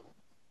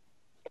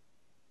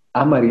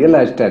 ஆமா, ரியல்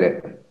அடிச்சிட்டாரு.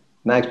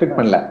 நான் எக்ஸ்பெக்ட்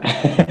பண்ணல.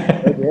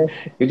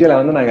 யூஜுவலா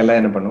நாங்க எல்லாம்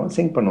என்ன பண்ணுவோம்,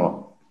 சிங்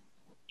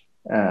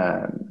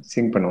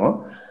பண்ணுவோம்.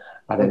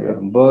 அது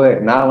ரொம்ப,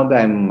 நான்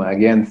I am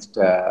against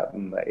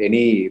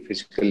any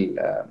physical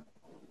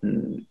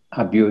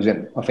abuse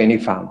of any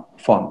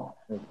form.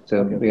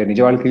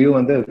 நிஜ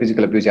வாழ்க்கையிலும்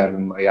பிசிக்கல் அபியூஸ்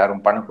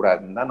யாரும்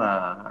பண்ணக்கூடாதுன்னு தான்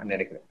நான்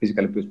நினைக்கிறேன்.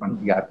 பிசிக்கல் அபியூஸ்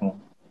பண்ண யாருக்கும்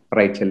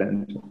ரைட்ஸ்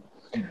இல்லைன்னு.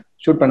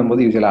 ஷூட்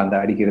பண்ணும்போது யூஸ்வலா அந்த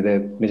அடிக்கிறது,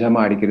 நிஜமா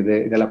அடிக்கிறது,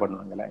 இதெல்லாம்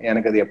பண்ணுவாங்கல்ல,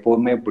 எனக்கு அது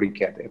எப்பவுமே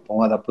பிடிக்காது.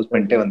 எப்பவும் அதை அப்போஸ்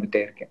பண்ணிட்டே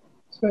வந்துட்டே இருக்கேன்.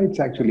 ஸோ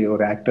இட்ஸ் ஆக்சுவலி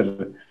ஒரு ஆக்டர்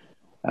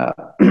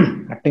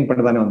ஆக்டிங்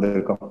பண்ண தானே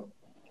வந்திருக்கோம்,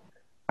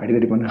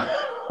 அடிதடி பண்ண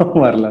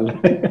வரல.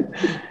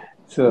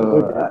 ஸோ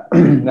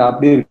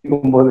அப்படி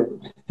இருக்கும்போது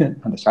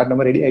அந்த ஷார்ட்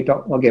நம்ம ரெடி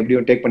ஆயிட்டோம். ஓகே,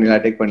 எப்படியும் டேக்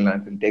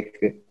பண்ணலாம்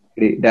டேக்கு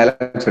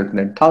டயலாக்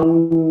சொல்லிட்டு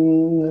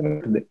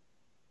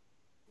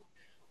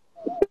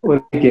ஒரு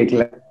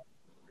கேட்கல.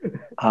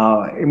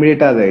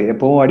 இமிடியேட்டா அது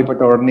எப்பவும்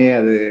அடிப்பட்ட உடனே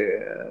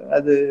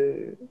அது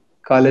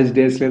காலேஜ்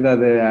டேஸ்ல இருந்து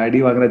அது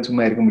அடி வாங்கினா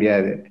சும்மா இருக்க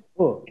முடியாது.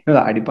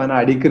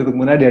 அடிப்பானா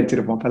அடிக்கிறதுக்கு முன்னாடி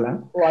அடிச்சிருப்போம் பல.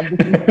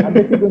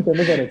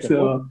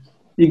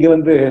 இங்க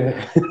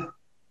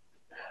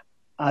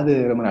அது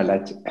ரொம்ப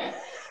நல்லாச்சு.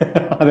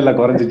 அதெல்லாம்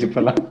குறைஞ்சிச்சு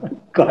இப்பெல்லாம்.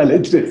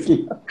 காலேஜ் டேஸ்ல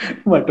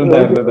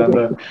மட்டும்தான் இருந்தது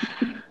அந்த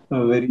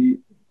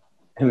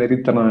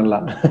வெறித்தனம்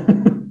எல்லாம்.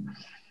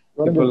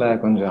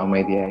 இப்பெல்லாம் கொஞ்சம்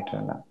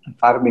அமைதியாயிட்டு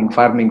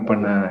ஃபார்மிங்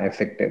பண்ண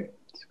எஃபெக்ட்.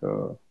 ஸோ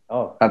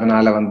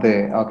அதனால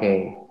ஓகே,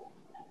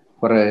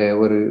 ஒரு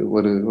ஒரு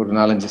ஒரு ஒரு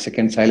 4-5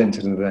 செகண்ட் சைலன்ஸ்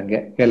இருந்தது. அங்க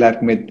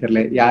எல்லாருக்குமே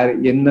தெரியல யார்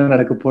என்ன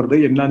நடக்க போறது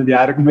என்னன்னு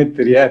யாருக்குமே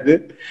தெரியாது.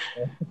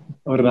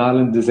 ஒரு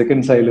 4-5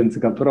 செகண்ட்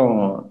சைலன்ஸுக்கு அப்புறம்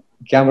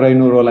கேமரா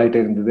இன்னும் ரோல்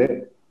ஆயிட்டே இருந்தது.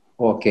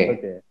 ஓகே,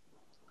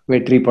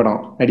 வெற்றி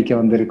படம் நடிக்க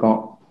வந்திருக்கோம்,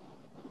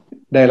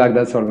 டைலாக்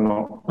தான்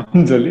சொல்லணும்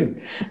சொல்லி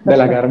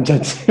டைலாக்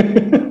ஆரம்பிச்சாச்சு.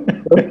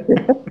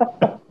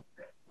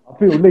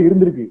 அப்படி உள்ள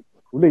இருந்திருக்கு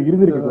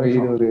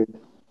இது ஒரு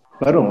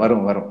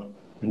வரும்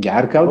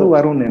யாருக்காவது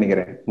வரும்னு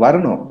நினைக்கிறேன்.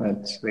 வரணும்,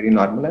 இட்ஸ் வெரி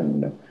நார்மல்.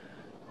 அண்ட்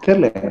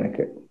தெரியல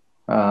எனக்கு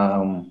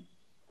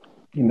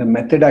இந்த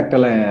மெத்தட்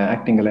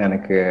ஆக்டிங்ல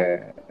எனக்கு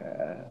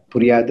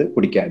புரியாது,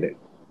 பிடிக்காது.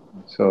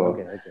 So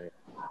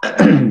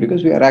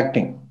because we are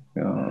acting,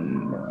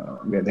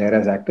 we are there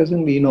as actors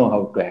and we know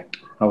how to act,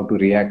 how to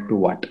react to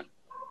what.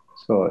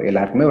 So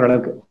எல்லாருக்குமே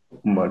ஓரளவுக்கு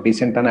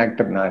டீசெண்டான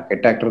ஆக்டர், நான்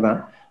கெட்ட ஆக்டர் தான்,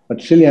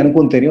 பட் ஸ்டில்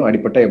எனக்கும் தெரியும்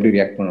அடிப்பட்டா எப்படி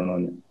ரியாக்ட்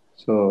பண்ணணும்னு.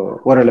 ஸோ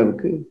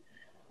ஓரளவுக்கு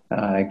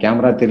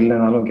கேமரா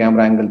தெரியலனாலும்,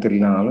 கேமரா ஆங்கிள்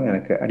தெரியலனாலும்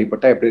எனக்கு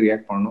அடிப்பட்டா எப்படி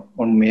ரியாக்ட் பண்ணணும்,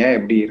 உண்மையா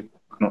எப்படி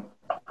இருக்கணும்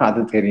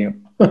அது தெரியும்.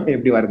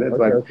 எப்படி வருது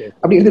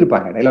அப்படி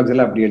எழுதிருப்பாங்க, டைலாக்ஸ்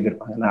எல்லாம் அப்படி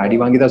எழுதிருப்பாங்க. நான் அடி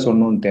வாங்கிதான்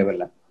சொல்லணும்னு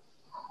தேவையில்லை.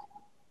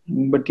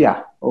 But yeah,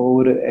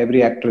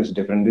 every actor is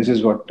different. This is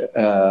what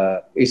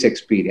is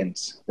experience.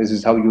 This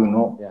is how you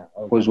know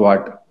who's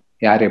what,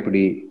 யார்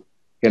எப்படி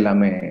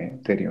எல்லாமே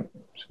தெரியும்.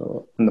 ஸோ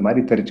அந்த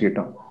மாதிரி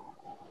தெரிஞ்சுக்கிட்டோம்.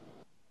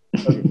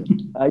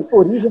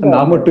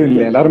 நான் மட்டும்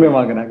இல்லை, எல்லாருமே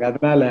வாங்கினாங்க.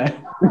 அதனால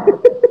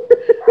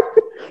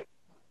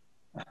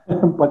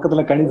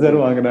பக்கத்துல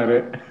கணிதரும் வாங்கினாரு.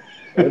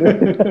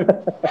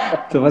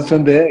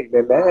 வந்து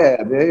இல்ல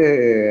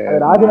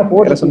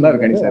அது சொன்னாரு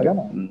கணிசார்.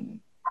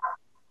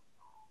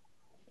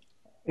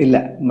 இல்ல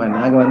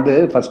நாங்க வந்து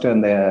ஃபர்ஸ்ட்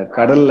அந்த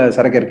கடல்ல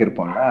சரக்கு இறக்கி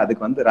இருப்போம்ல,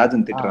 அதுக்கு வந்து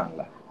ராஜன்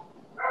திட்டுறாங்கல்ல,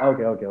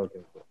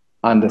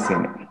 அந்த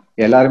சீன்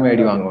எல்லாருமே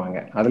அடி வாங்குவாங்க.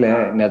 அதுல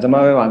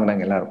நிஜமாவே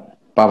வாங்கினாங்க எல்லாரும்.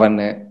 பவன்,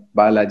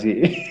 பாலாஜி.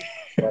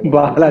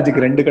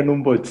 பாலாஜிக்கு 2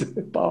 கண்ணும் போச்சு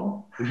பாவம்.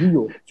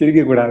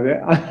 சிரிக்க கூடாது.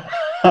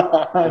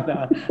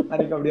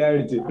 அதுக்கு அப்படி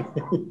ஆயிடுச்சு.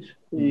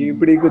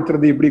 இப்படி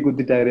குத்துறது இப்படி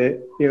குத்திட்டாரு,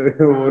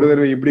 ஒரு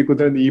தடவை இப்படி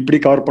குத்துறது இப்படி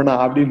கவர் பண்ணா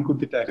அப்படின்னு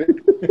குத்திட்டாரு.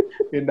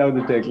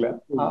 2வது டேக்ல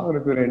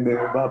அவனுக்கு 2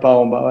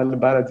 பாவம்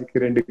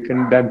பாலாஜிக்கு 2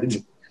 கண் டேமேஜ்.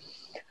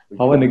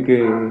 அவனுக்கு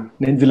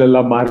நெஞ்சில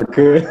எல்லாம்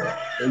மார்க்கு.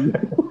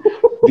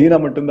 தீனா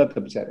மட்டும்தான்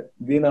தப்பிச்சாரு.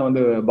 தீனா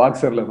வந்து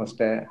பாக்ஸர்ல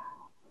ஃபர்ஸ்ட்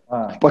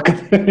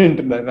பக்கத்துல நின்று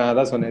இருந்தாரு. நான்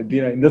அதான் சொன்னேன்,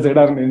 தீனா இந்த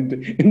சைடா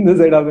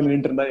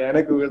நின்று இருந்தா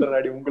எனக்கு விழுற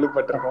அடி உங்களுக்கு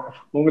பட்டிருக்கும்,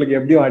 உங்களுக்கு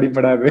எப்படியும்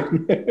அடிப்படாது.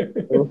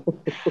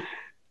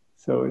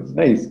 So it's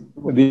nice.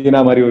 தீனா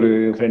மாதிரி ஒரு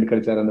ஃப்ரெண்ட்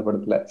கிடைச்சாரு அந்த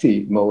படத்துல.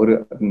 ஒரு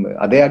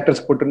அதே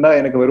ஆக்டர்ஸ் போட்டிருந்தா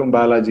எனக்கு வெறும்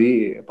பாலாஜி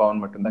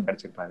பவன் மட்டும் தான்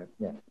கிடைச்சிருப்பாரு.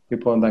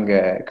 இப்போ வந்து அங்க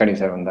கணி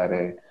சார்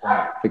வந்தாரு,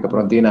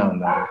 அதுக்கப்புறம் தீனா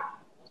வந்தாரு.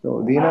 ஸோ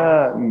தீனா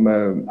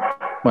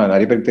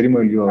நிறைய பேருக்கு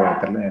தெரியுமோ இல்லையோ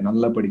தெரியல,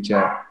 நல்லா படிச்ச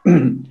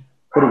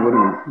ஒரு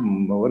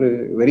ஒரு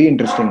வெரி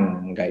இன்ட்ரெஸ்டிங்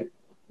கை.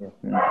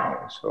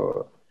 ஸோ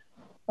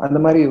அந்த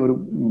மாதிரி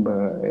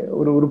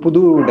ஒரு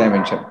புது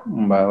டைமென்ஷன்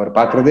அவர்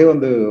பார்க்கறதே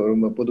வந்து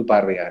ரொம்ப புது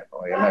பார்வையா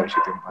இருக்கும், எல்லா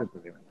விஷயத்தையும்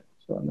பார்க்கறதே வந்து.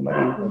 ஸோ அந்த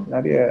மாதிரி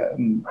நிறைய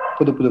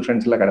புது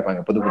ஃப்ரெண்ட்ஸ் எல்லாம்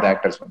கிடைப்பாங்க, புது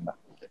ஆக்டர்ஸ் வந்தா.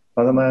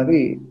 அந்த மாதிரி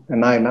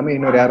நான் எல்லாமே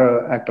இன்னொரு யாரோ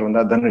ஆக்டர்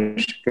வந்தா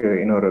தனுஷ்க்கு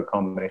இன்னொரு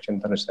காம்பினேஷன்,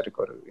 தனுஷ்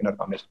சாருக்கு இன்னொரு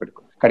காம்பினேஷன்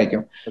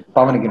கிடைக்கும்,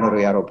 பவனுக்கு இன்னொரு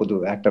யாரோ புது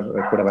ஆக்டர்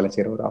கூட வேலை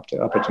செய்யற ஒரு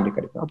ஆப்பர்ச்சுனிட்டி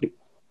கிடைக்கும். அப்படி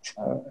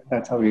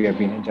that's how we have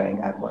been enjoying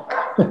our work.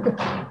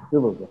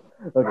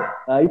 Okay,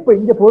 இப்போ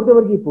இங்க பொறுத்த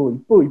வரைக்கும்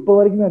இப்போ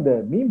வரைக்குமே அந்த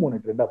மீம்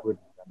ஒன்று ட்ரெண்டா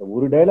போயிட்டு இருக்கு. அந்த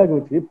ஒரு டயலாக்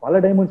வச்சு பல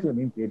டைமென்ஷன்ல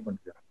மீம் கிரியேட்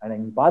பண்ணிருக்காங்க. ஆனா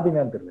இங்க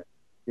பாத்தீங்கன்னு தெரியல,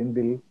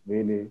 செந்தில்,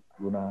 வேலு,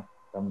 குணா,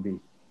 தம்பி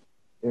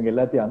இவங்க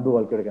எல்லாத்தையும் அன்பு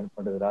வாழ்க்கையோட கனெக்ட்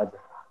பண்றது ராஜா.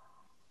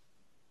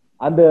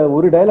 அந்த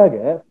ஒரு டயலாக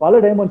பல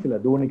டைமென்ஷன்ல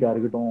தோனிக்கா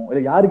இருக்கட்டும்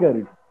இல்ல யாருக்கா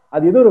இருக்கட்டும்,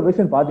 அது ஏதோ ஒரு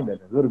வெர்ஷன்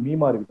பாத்தீங்களா, ஏதோ ஒரு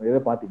மீமா இருக்கட்டும்,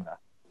 ஏதோ பாத்தீங்களா?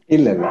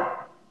 இல்ல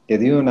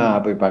எதையும்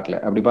நான் போய் பார்க்கல.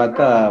 அப்படி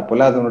பார்த்தா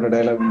பொல்லாதவனோட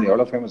டயலாக் வந்து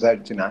எவ்வளவு ஃபேமஸ்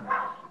ஆயிடுச்சுன்னா,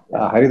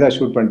 ஹரிதாஸ்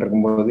ஷூட் பண்ணிட்டு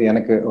இருக்கும்போது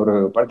எனக்கு ஒரு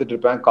படுத்துட்டு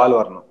இருப்பேன், கால்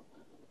வரணும்,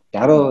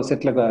 யாரோ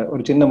செட்ல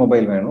ஒரு சின்ன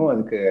மொபைல் வேணும்,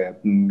 அதுக்கு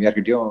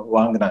யார்கிட்டயும்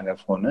வாங்கினாங்க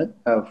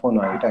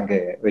ஃபோன் வாங்கிட்டு அங்கே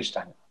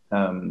வச்சுட்டாங்க.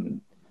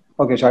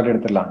 ஓகே ஷார்ட்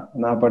எடுத்துடலாம்.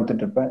 நான்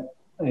படுத்துட்டு இருப்பேன்,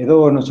 ஏதோ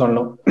ஒண்ணு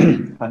சொல்லணும்,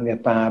 அங்க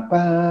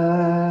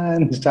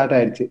ஸ்டார்ட்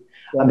ஆயிடுச்சு.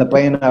 அந்த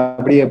பையனை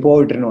அப்படியே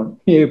போவிட்டுருணும்,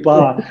 ஏப்பா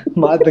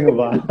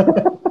மாத்துங்கப்பா,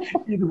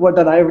 இது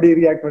போட்டா நான் எப்படி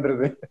ரியாக்ட்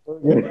பண்றது?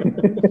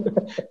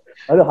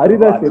 அது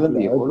ஹரிதாஸ்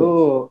எவ்வளோ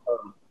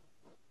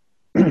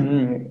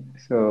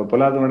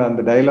பொல்லாதவனோட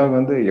அந்த டைலாக்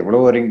வந்து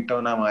எவ்வளவு ரிங்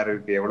டோனா மாறி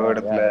இருக்கு, எவ்வளவு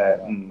இடத்துல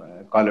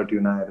கால்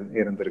டியூனா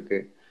இருந்திருக்கு.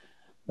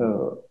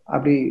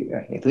 அப்படி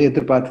எதுவும்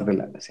எதிர்பார்த்தது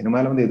இல்லை.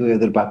 சினிமால வந்து எதுவும்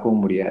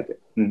எதிர்பார்க்கவும் முடியாது,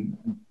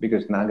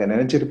 பிகாஸ் நாங்க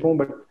நினைச்சிருப்போம்.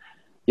 பட்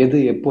எது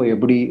எப்போ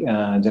எப்படி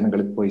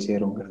ஜனங்களுக்கு போய்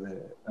சேருங்கிறது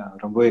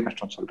ரொம்பவே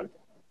கஷ்டம் சொல்றது.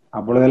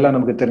 அவ்வளவுதெல்லாம்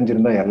நமக்கு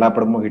தெரிஞ்சிருந்தா எல்லா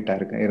படமும் ஹிட்டா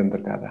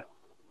இருந்திருக்காதா?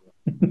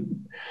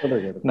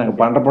 நாங்க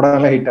பண்ற படம்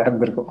எல்லாம் ஹிட்டா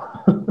இருந்திருக்கோம்.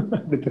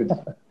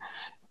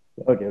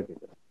 Okay okay.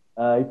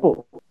 இப்போ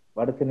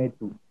வடச்சென்னை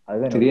 2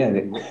 அதுதான்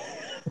தெரியாது.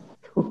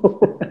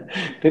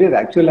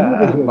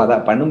 ஆக்சுவலா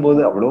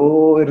பண்ணும்போது அவ்வளோ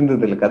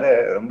இருந்தது இல்லை, கதை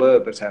ரொம்ப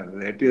பெருசா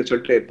இருந்தது.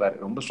 சொல்லிட்டே இருப்பாரு,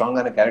 ரொம்ப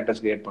ஸ்ட்ராங்கான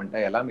கேரக்டர்ஸ் கிரியேட்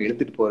பண்ணிட்டா எல்லாமே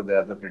எழுத்துட்டு போறது,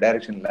 அதோட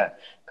டைரக்ஷன்ல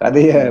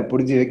கதையை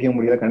புடிச்சு வைக்க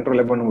முடியல,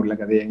 கண்ட்ரோலே பண்ண முடியல,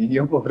 கதையை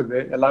எங்கேயோ போறது,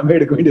 எல்லாமே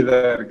எடுக்க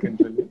வேண்டியதா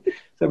இருக்குன்னு சொல்லி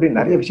அப்படி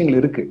நிறைய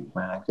விஷயங்கள் இருக்கு.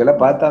 ஆக்சுவலா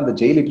பார்த்தா அந்த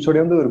ஜெயில்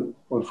எபிசோடே வந்து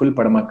ஒரு ஃபுல்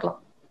படமாக்கலாம்,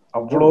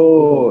 அவ்வளோ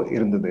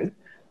இருந்தது.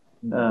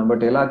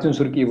 பட் எல்லாத்தையும்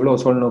சுருக்கி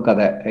இவ்வளவு சொல்லணும்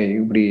கதை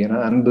இப்படி. ஏன்னா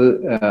அன்பு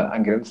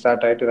அங்கிருந்து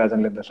ஸ்டார்ட் ஆயிட்டு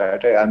ராஜன்ல இருந்து ஸ்டார்ட்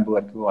ஆயிட்டு அன்பு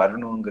வரைக்கும்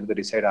வரணுங்கிறது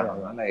டிசைட்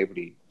ஆனதுனால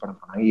இப்படி படம்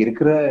பண்ணாங்க.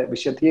 இருக்கிற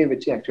விஷயத்தையே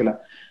வச்சு ஆக்சுவலா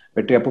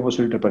வெற்றி அப்பப்போ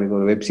சொல்லிட்டு இருப்பாரு,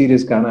 ஒரு வெப்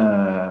சீரிஸ்க்கான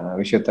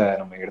விஷயத்த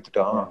நம்ம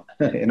எடுத்துட்டோம்,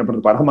 என்ன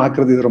பண்றது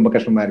படமாக்குறது இது ரொம்ப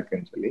கஷ்டமா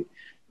இருக்குன்னு சொல்லி.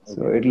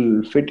 So it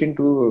will fit in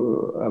to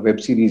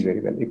web series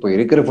very well. இப்போ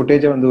இருக்கிற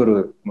ஃபுட்டேஜை வந்து ஒரு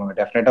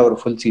டெஃபினட்டா ஒரு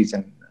ஃபுல்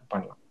சீசன்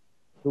பண்ணலாம்.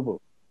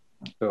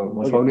 ஸோ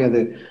மோஸ்ட் ப்ராபப்லி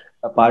அது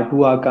பார்ட் 2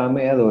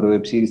 ஆக்காம அது ஒரு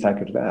வெப் சீரிஸ்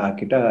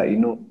ஆக்கிட்டா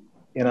இன்னும்,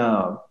 ஏன்னா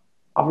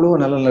அவ்வளோ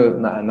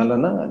நல்ல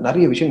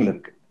நிறைய விஷயங்கள்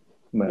இருக்கு,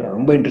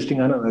 ரொம்ப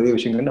இன்ட்ரெஸ்டிங்கான நிறைய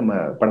விஷயங்கள் நம்ம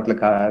படத்துல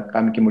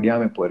காமிக்க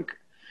முடியாம இப்போ இருக்கு.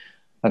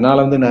 அதனால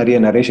வந்து நிறைய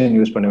நரேஷன்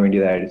யூஸ் பண்ண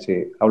வேண்டியது ஆயிடுச்சு.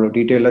 அவ்வளோ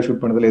டீட்டெயிலாக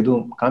ஷூட் பண்ணதுல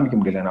எதுவும் காமிக்க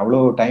முடியல,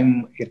 அவ்வளோ டைம்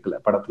இருக்குல்ல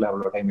படத்துல,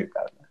 அவ்வளோ டைம்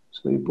இருக்காது.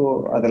 ஸோ இப்போ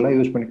அதெல்லாம்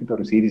யூஸ் பண்ணிக்கிட்டு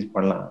ஒரு சீரீஸ்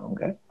பண்ணலாம்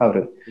அவங்க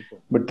அவரு.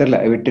 பட் தெரியல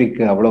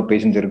வெற்றிக்கு அவ்வளோ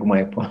பேஷன்ஸ் இருக்குமா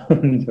இப்போ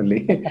சொல்லி.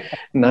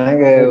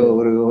 நாங்க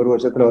ஒரு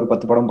வருஷத்துல ஒரு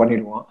 10 படம்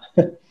பண்ணிடுவோம்,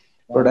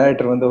 ஒரு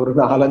டைரக்டர் வந்து ஒரு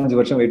 4-5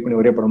 வருஷம் வெயிட் பண்ணி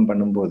ஒரே படம்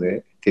பண்ணும்போது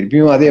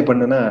திருப்பியும் அதே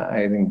பண்ணுனா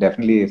I think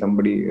definitely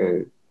somebody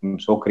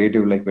so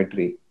creative like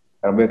வெற்றி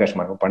ரொம்பவே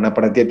கஷ்டமா இருக்கும். பண்ண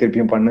படத்தையே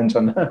திருப்பியும் பண்ணுன்னு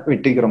சொன்னா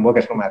வெற்றிக்கு ரொம்ப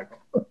கஷ்டமா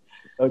இருக்கும்.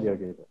 Okay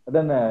okay.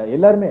 அதான்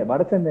எல்லாருமே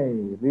வடசென்னை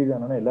ரிலீஸ்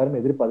ஆனோன்னா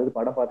எல்லாருமே எதிர்பார்த்தது,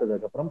 படம்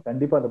பார்த்ததுக்கு அப்புறம்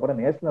கண்டிப்பா அந்த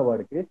படம் நேஷனல்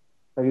அவார்டுக்கு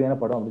தகுதியான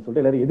படம் அப்படின்னு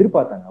சொல்லிட்டு எல்லாரும்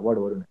எதிர்பார்த்தாங்க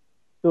அவார்டு வரும்னு.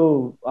 ஸோ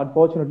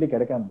அன்பார்ச்சுனேட்லி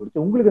கிடைக்காம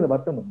போயிடுச்சு. உங்களுக்கு அந்த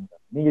வருத்தம் இருந்தா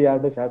நீங்க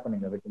யார்கிட்ட ஷேர்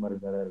பண்ணீங்க?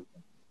 வெற்றிமாறன் சாரா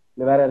இருக்கும்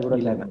இல்ல வேற யாரு கூட?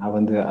 இல்ல நான்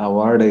வந்து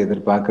அவார்டு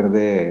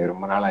எதிர்பார்க்கறதே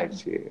ரொம்ப நாள்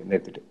ஆயிடுச்சு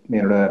நிறுத்திட்டு.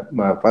 என்னோட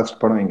ஃபர்ஸ்ட்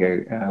படம் இங்க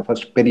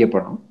ஃபர்ஸ்ட் பெரிய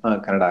படம்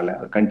கனடால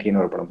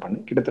கண்டின்னு ஒரு படம் பண்ணு,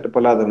 கிட்டத்தட்ட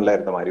பொல்லாதவன்ல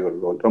இருந்த மாதிரி ஒரு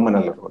ரோல், ரொம்ப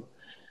நல்ல ரோல்.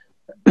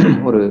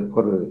 ஒரு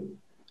ஒரு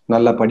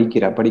நல்லா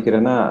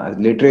படிக்கிறேன்னா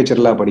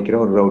லிட்ரேச்சர்ல படிக்கிற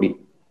ஒரு ரவுடி,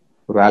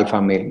 ஒரு ஆல்ஃபா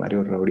மேல் மாதிரி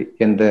ஒரு ரவுடி,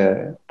 எந்த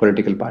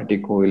பொலிட்டிக்கல்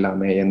பார்ட்டிக்கோ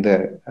இல்லாம எந்த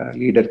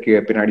லீடருக்கு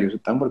பின்னாடி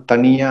சுத்தாம ஒரு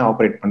தனியா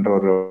ஆப்ரேட் பண்ற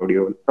ஒரு ரவுடி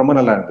ரோல். ரொம்ப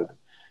நல்லா இருந்தது.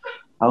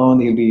 அவன்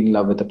வந்து he'll be in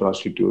love with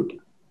prostitute.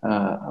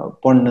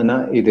 பொண்ணுன்னா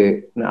இது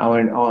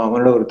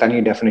அவனோட ஒரு தனி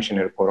டெஃபினேஷன்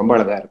இருக்கும், ரொம்ப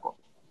அழகா இருக்கும்.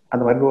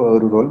 அந்த மாதிரி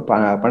ஒரு ரோல்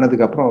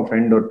பண்ணதுக்கு அப்புறம்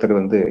ஃப்ரெண்ட் ஒருத்தர்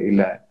வந்து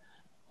இல்ல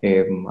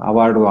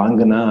அவார்டு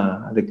வாங்குனா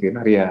அதுக்கு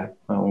நிறைய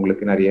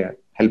உங்களுக்கு நிறைய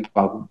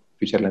ஹெல்ப் ஆகும்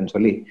ஃபியூச்சர்லன்னு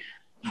சொல்லி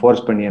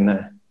ஃபோர்ஸ் பண்ணி என்ன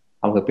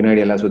அவங்க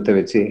பின்னாடி எல்லாம் சுத்த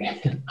வச்சு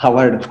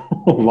அவார்டு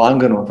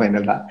வாங்கணும்.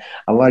 ஃபைனலா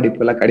அவார்டு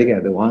இப்பெல்லாம்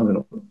கிடைக்காது,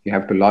 வாங்கணும். You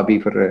have to lobby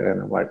for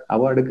award.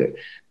 அவார்டுக்கு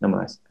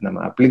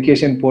நம்ம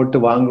அப்ளிகேஷன் போட்டு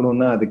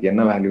வாங்கணும்னா அதுக்கு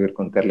என்ன வேல்யூ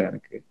இருக்கும்னு தெரியல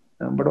எனக்கு.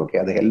 பட் ஓகே,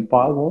 அது ஹெல்ப்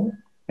ஆகும்,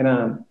 ஏன்னா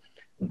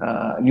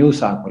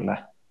நியூஸ் ஆகும்ல.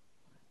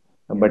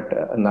 பட்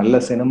நல்ல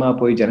சினிமா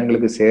போய்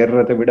ஜனங்களுக்கு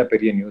சேர்றதை விட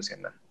பெரிய நியூஸ்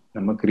என்ன?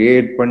 நம்ம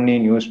கிரியேட் பண்ணி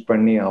நியூஸ்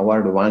பண்ணி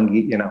அவார்டு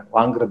வாங்கி, ஏன்னா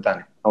வாங்குறது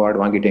தானே அவார்டு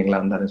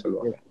வாங்கிட்டீங்களான்னு தானே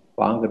சொல்லுவாங்க.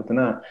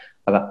 வாங்குறதுன்னா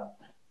அதான்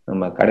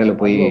நம்ம கடையில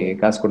போய்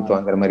காசு கொடுத்து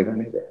வாங்குற மாதிரி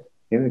தானே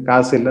இது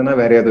காசு இல்லைன்னா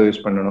வேற ஏதோ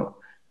யூஸ் பண்ணணும்,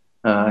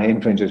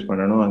 இன்ஃப்ளூயன்ஸ் யூஸ்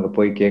பண்ணணும், அங்க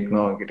போய்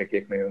கேட்கணும், அவங்க கிட்ட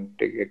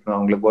கேட்கணும்,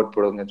 அவங்களுக்கு ஓட்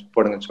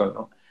போடுங்கன்னு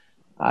சொல்லணும்.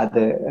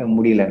 அது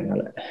முடியல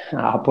என்னால.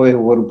 அப்போ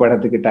ஒரு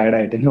படத்துக்கு டயர்ட்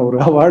ஆயிட்டுன்னு ஒரு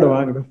அவார்டு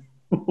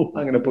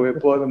வாங்கின போய்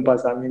போதும்பா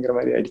சாமிங்கிற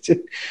மாதிரி ஆயிடுச்சு.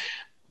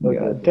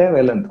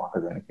 தேவையில்லைன்னு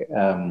தோணுது எனக்கு.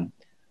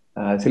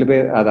 சில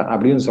பேர் அதான்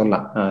அப்படியும்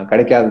சொல்லலாம்.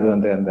 கிடைக்காதது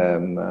வந்து அந்த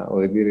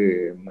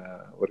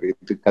ஒரு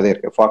இது கதை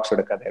இருக்கு,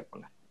 ஃபாக்ஸோட கதை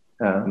இருக்குல்ல,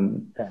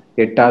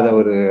 எட்டாத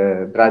ஒரு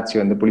திராட்சை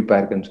வந்து புளிப்பா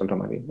இருக்குன்னு சொல்ற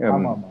மாதிரி.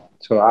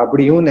 சோ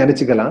அப்படியும்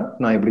நினைச்சுக்கலாம்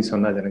நான் இப்படி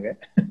சொன்னா ஜனங்க.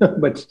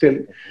 பட் ஸ்டில்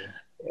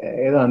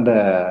ஏதோ அந்த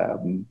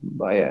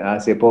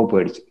ஆசையை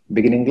போயிடுச்சு.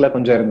 பிகினிங்ல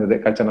கொஞ்சம் இருந்தது,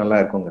 கட்சா நல்லா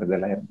இருக்குங்கிறது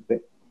எல்லாம் இருந்தது.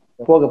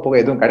 போக போக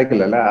எதுவும்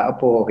கிடைக்கல,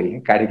 அப்போ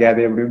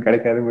கிடைக்காது எப்படியும்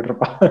கிடைக்காது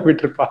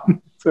விட்டுருப்பான்னு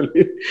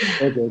சொல்லி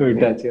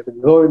விட்டாச்சு.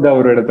 ஏதோ இந்த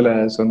ஒரு இடத்துல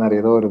சொன்னாரு,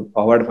 ஏதோ ஒரு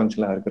அவார்டு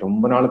ஃபங்க்ஷன்ல இருக்கு,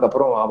 ரொம்ப நாளுக்கு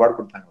அப்புறம் அவார்டு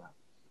கொடுத்தாங்களா.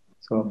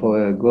 ஸோ அப்போ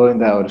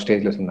கோவிந்தா ஒரு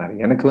ஸ்டேஜ்ல சொன்னாரு,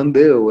 எனக்கு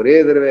வந்து ஒரே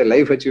தடவை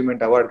லைஃப்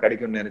அச்சீவ்மெண்ட் அவார்டு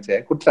கிடைக்கும்னு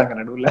நினைச்சேன், கொடுத்தாங்க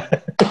நடுவில்.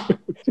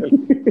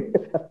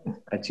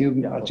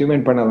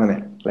 அச்சீவ்மெண்ட் பண்ணதானே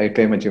லைஃப்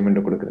டைம்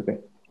அச்சீவ்மெண்ட் கொடுக்குறது.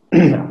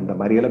 அந்த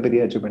மாதிரி எல்லாம் பெரிய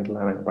அச்சீவ்மெண்ட்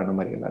எல்லாம் எனக்கு பண்ண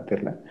மாதிரி எல்லாம்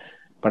தெரியல,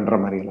 பண்ற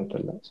மாதிரி எல்லாம்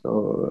தெரியல. ஸோ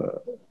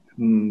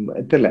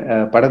தெரியல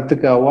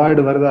படத்துக்கு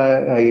அவார்டு வருதா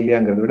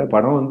இல்லையாங்கிறத விட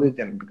படம் வந்து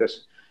பிகாஸ்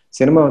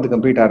சினிமா வந்து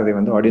கம்ப்ளீட் ஆகிறதே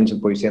வந்து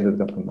ஆடியன்ஸுக்கு போய்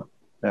சேர்ந்ததுக்கு அப்புறம் தான்.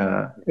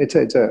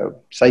 It's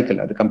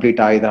cycle. அது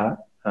கம்ப்ளீட் ஆயுதா,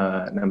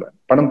 நம்ம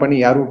படம் பண்ணி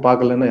யாரும்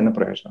பார்க்கலன்னா என்ன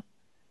பிரயோஜனம்?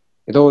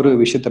 ஏதோ ஒரு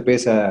விஷயத்த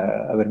பேச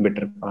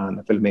விரும்பிட்டு இருப்பான்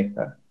அந்த ஃபில்ம்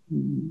மேக்கர்.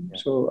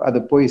 ஸோ அது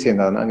போய்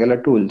சேர்ந்தாதான் நாங்கள்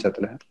எல்லாம் டூல்ஸ்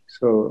அதுல.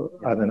 ஸோ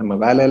அது நம்ம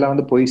வேலையெல்லாம்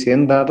வந்து போய்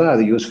சேர்ந்தாதான்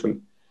அது யூஸ்ஃபுல்.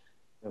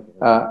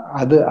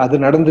 அது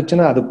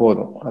நடந்துச்சுன்னா அது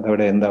போதும்,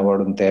 அதோட எந்த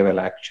அவார்டும்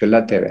தேவையில்லை, ஆக்சுவலா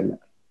தேவையில்லை.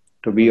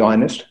 டு பி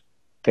ஆனஸ்ட்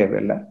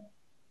தேவையில்லை.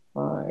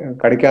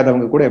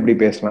 கிடைக்காதவங்க கூட எப்படி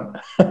பேசலாம்,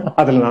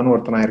 அதுல நானும்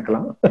ஒருத்தனா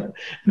இருக்கலாம்.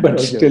 பட்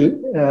ஸ்டில்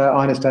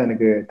ஆனஸ்டா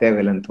எனக்கு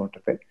தேவையில்லைன்னு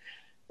தோன்றது.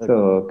 ஸோ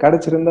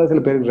கிடைச்சிருந்தா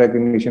சில பேருக்கு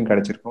ரெகக்னிஷன்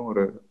கிடைச்சிருக்கும்,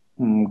 ஒரு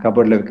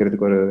கபோர்ட்ல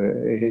வைக்கிறதுக்கு ஒரு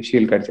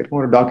ஷீல்ட்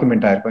கிடைச்சிருக்கும், ஒரு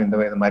டாக்குமெண்ட் ஆயிருக்கும்,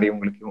 இந்த மாதிரி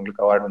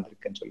உங்களுக்கு அவார்டு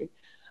வந்திருக்குன்னு சொல்லி.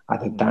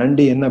 அதை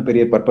தாண்டி என்ன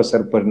பெரிய பர்பஸ்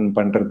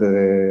பண்றது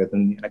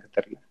எனக்கு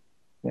தெரியல.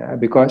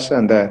 பிகாஸ்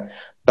அந்த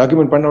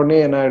டாக்குமெண்ட் பண்ண உடனே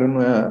என்ன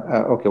ஆயிடும்னு,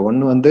 ஓகே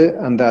ஒன்னு வந்து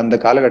அந்த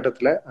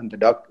காலகட்டத்துல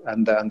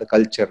அந்த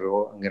கல்ச்சரோ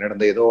அங்க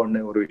நடந்த ஏதோ ஒண்ணு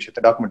ஒரு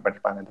விஷயத்த டாக்குமெண்ட்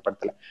பண்ணிருப்பாங்க அந்த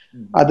படத்துல,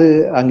 அது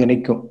அங்க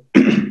நிற்கும்.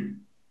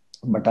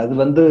 பட் அது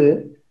வந்து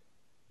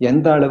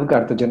எந்த அளவுக்கு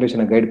அடுத்த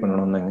ஜெனரேஷனை கைட்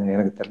பண்ணணும்னு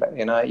எனக்கு தெரியல.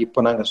 ஏன்னா இப்போ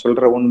நாங்க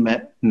சொல்ற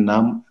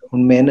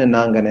உண்மைன்னு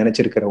நாங்க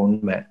நினைச்சிருக்கிற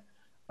உண்மை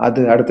அது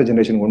அடுத்த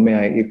ஜெனரேஷன்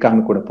உண்மையா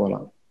இருக்காம கூட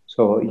போகலாம்.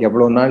 ஸோ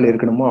எவ்வளவு நாள்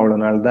இருக்கணுமோ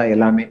அவ்வளவு நாள் தான்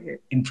எல்லாமே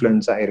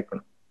இன்ஃப்ளூயன்ஸா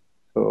இருக்கணும்.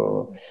 ஸோ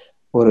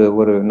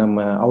ஒரு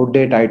நம்ம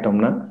அவுட்டேட்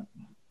ஆயிட்டோம்னா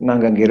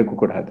நாங்க அங்க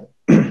இருக்கக்கூடாது,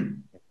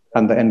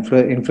 அந்த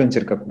இன்ஃப்ளூயன்ஸ்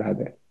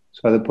இருக்கக்கூடாது.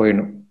 ஸோ அது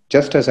போயிடும்.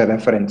 ஜஸ்ட் அஸ் அ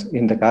ரெஃபரன்ஸ்,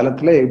 இந்த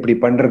காலத்துல இப்படி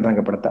பண்றது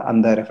நாங்க படத்தை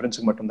அந்த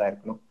ரெஃபரன்ஸுக்கு மட்டும்தான்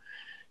இருக்கணும்.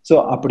 ஸோ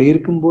அப்படி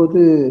இருக்கும்போது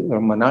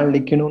ரொம்ப நாள்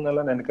நிக்கணும்னு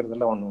எல்லாம்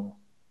நினைக்கிறதெல்லாம் ஒன்றும்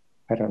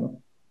வேறணும்.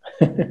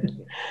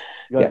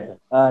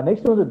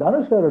 நெக்ஸ்ட் வந்து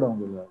தனுஷ் சாரோட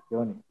உங்களுக்கு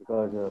ஜேர்னி,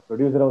 பிகாஸ்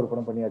ப்ரொடியூசரா ஒரு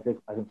படம் பண்ணியாச்சு,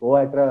 அது கோ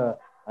ஆக்டரா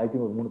ஐ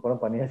திங்க் ஒரு 3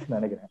 படம் பண்ணியாச்சுன்னு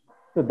நினைக்கிறேன்.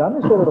 ஸோ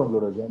தனுஷ் சாரோட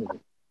உங்களோட ஜேர்னி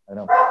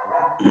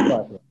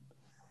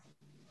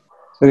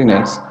சரி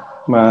நைஸ்.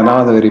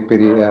 நான் அது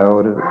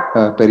ஒரு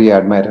பெரிய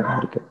அட்மைரர்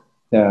இருக்கு.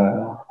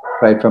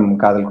 ரைட் ஃப்ரம்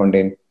காதல்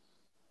கொண்டேன்.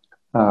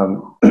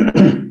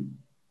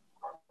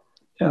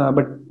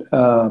 பட்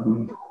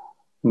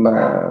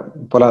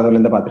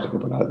பொலாதூர்லேருந்து பார்த்துட்டு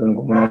இருக்கு.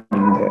 பொலாதூருக்கு முன்னாடி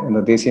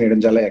இந்த தேசிய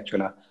நெடுஞ்சாலை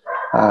ஆக்சுவலா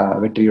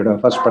வெற்றியோட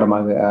ஃபர்ஸ்ட்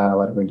படமாக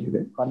வர வேண்டியது.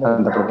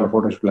 அந்த படத்துல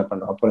போட்டோஷூட்ல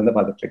பண்ணோம். அப்போ இருந்து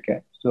பார்த்துட்டு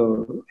இருக்கேன். So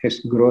his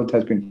growth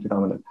has been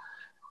phenomenal.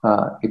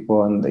 இப்போ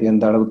அந்த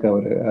எந்த அளவுக்கு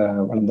அவர்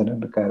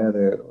வளர்ந்துட்டு இருக்காரு,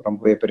 அது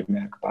ரொம்பவே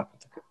பெருமையா இருக்கு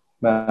பார்க்கறதுக்கு.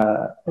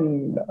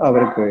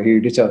 அவருக்கு he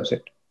deserves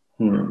it.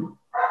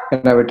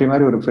 ஏன்னா வெற்றி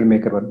மாதிரி ஒரு ஃபில்ம்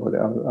மேக்கர் வரும்போது,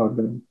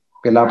 அவருக்கு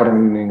எல்லா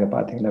படங்களும் நீங்க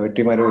பாத்தீங்கன்னா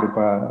வெற்றி மாதிரி ஒரு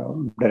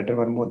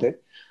டைரக்டர் வரும்போது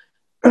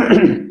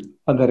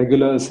அந்த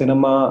ரெகுலர்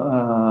சினிமா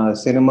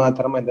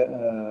தரமா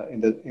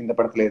இந்த இந்த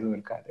படத்துல எதுவும்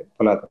இருக்காது.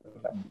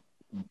 பொலாதூர்ல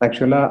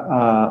ஆக்சுவலா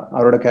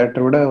அவரோட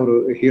கேரக்டர் விட ஒரு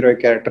ஹீரோ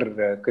கேரக்டர்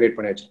கிரியேட்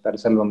பண்ணி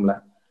வச்சிருக்காரு செல்வம்ல.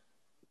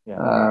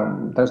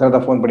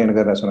 தான் ஃபோன் பண்ணி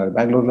எனக்கு சொன்னார்.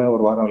 பெங்களூர்ல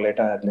ஒரு வாரம்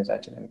லேட்டா ரிலீஸ்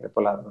ஆச்சுன்னு நினைக்கிறேன்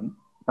பொலாதூர்.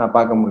 நான்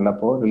பார்க்க முடியல.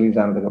 அப்போ ரிலீஸ்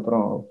ஆனதுக்கு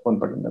அப்புறம்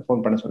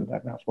ஃபோன் பண்ண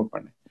சொல்லிட்டாரு. நான் ஃபோன்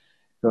பண்ணேன்.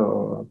 ஸோ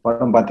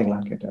படம்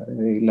பார்த்தீங்களான்னு கேட்டாரு.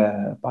 இல்லை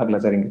பார்க்கல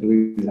சார், இங்கே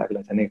ரிலீஸ்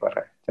ஆகல, சென்னைக்கு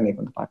வர்றேன்,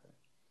 சென்னைக்கு வந்து பார்க்குறேன்,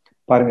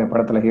 பாருங்க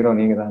படத்துல ஹீரோ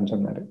நீங்க தான்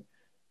சொன்னாரு.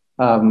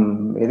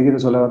 எதுக்கு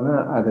இது சொல்ல வரேன்னா,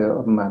 அது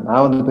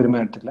நான் வந்து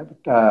பெருமையா எடுத்துக்கல.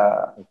 பட்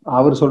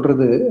அவர்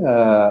சொல்றது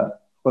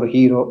ஒரு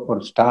ஹீரோ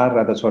ஒரு ஸ்டார்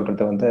அதை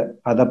சொல்றது வந்து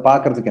அதை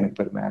பார்க்கறதுக்கு எனக்கு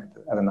பெருமையா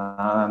இருக்குது. அதை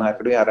நான்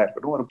இருக்கட்டும் யாரா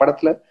இருக்கட்டும், ஒரு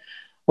படத்துல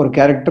ஒரு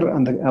கேரக்டர்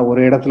அந்த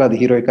ஒரு இடத்துல அது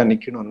ஹீரோய்க்கா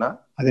நிக்கணும்னா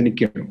அது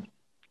நிக்கணும்.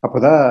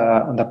 அப்போதான்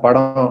அந்த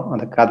படம்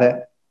அந்த கதை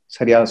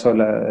சரியா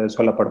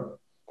சொல்லப்படும்.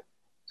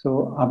 ஸோ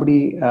அப்படி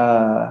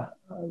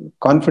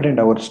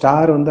கான்ஃபிடென்ட்டா ஒரு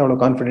ஸ்டார் வந்து அவ்வளோ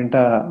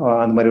கான்ஃபிடென்ட்டா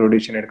அந்த மாதிரி ஒரு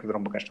டிசிஷன் எடுக்கிறது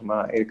ரொம்ப கஷ்டமா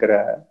இருக்கிற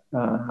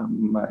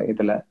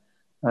இதுல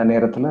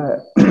நேரத்துல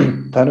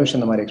தனுஷ்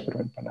அந்த மாதிரி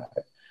எக்ஸ்பெரிமெண்ட்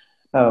பண்ணாரு.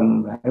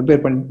 நிறைய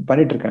பேர்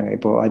பண்ணிட்டு இருக்காங்க.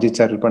 இப்போ அஜித்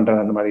சார் பண்ற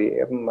அந்த மாதிரி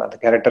அந்த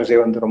கேரக்டர்ஸே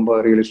வந்து ரொம்ப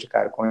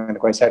ரியலிஸ்டிக்கா இருக்கும்.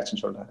 எனக்கு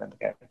வயசாச்சுன்னு சொல்றாரு அந்த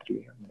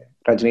கேரக்டர்லயே. வந்து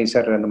ரஜினி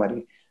சார் அந்த மாதிரி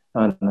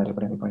நிறைய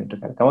படங்கள் பண்ணிட்டு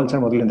இருக்காரு. கமல்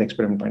சார் முதல்ல இந்த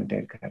எக்ஸ்பெரிமெண்ட் பண்ணிட்டே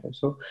இருக்காரு.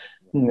 ஸோ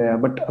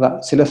பட் அதான்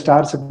சில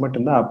ஸ்டார்ஸுக்கு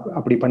மட்டும்தான்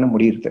அப்படி பண்ண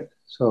முடியுது.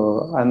 ஸோ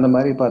அந்த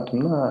மாதிரி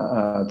பார்த்தோம்னா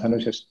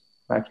தனுஷ்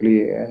ஆக்சுவலி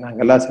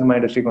நாங்கள் எல்லா சினிமா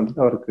இண்டஸ்ட்ரிக்கு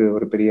வந்து அவருக்கு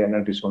ஒரு பெரிய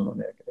நன்றி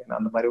சொல்லணும்னு நினைக்கிறேன்.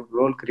 அந்த மாதிரி ஒரு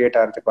ரோல் கிரியேட்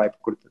ஆகிறதுக்கு வாய்ப்பு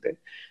கொடுத்தது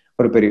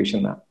ஒரு பெரிய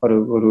விஷயம் தான்.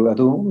 ஒரு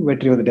அதுவும்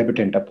வெற்றி வந்து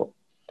டெபியூட்டன்ட், அப்போ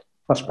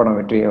ஃபர்ஸ்ட் படம்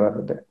வெற்றியே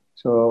வருது.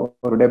 ஸோ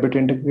ஒரு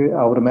டெபியூட்டன்ட்டுக்கு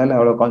அவர் மேலே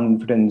அவ்வளோ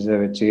கான்ஃபிடென்ஸை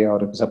வச்சு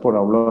அவருக்கு சப்போர்ட்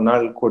அவ்வளோ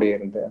நாள் கூட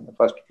இருந்து அந்த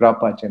ஃபர்ஸ்ட்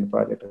ட்ராப் ஆச்சு அந்த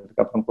ப்ராஜெக்ட்,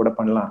 அதுக்கப்புறம் கூட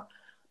பண்ணலாம்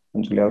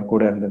சொல்லி அவர்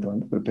கூட இருந்தது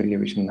வந்து ஒரு பெரிய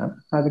விஷயம் தான்.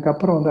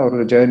 அதுக்கப்புறம் வந்து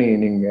அவரோட ஜேர்னி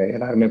நீங்க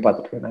எல்லாருமே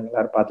பார்த்துட்டு நாங்கள்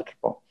எல்லாரும்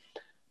பார்த்துருக்கோம்.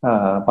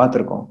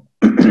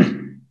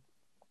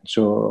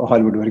 ஸோ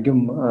ஹாலிவுட்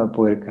வரைக்கும்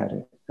போயிருக்காரு.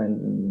 அண்ட்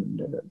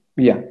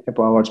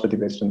இப்போ அவார்ட்ஸ் பத்தி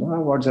பேசிட்டு இருந்தோம்.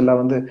 அவார்ட்ஸ்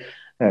எல்லாம் வந்து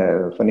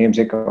நேம்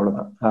சேக்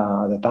அவ்வளோதான்.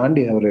 அதை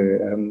தாண்டி அவரு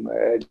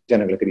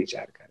ஜனங்களுக்கு ரீச்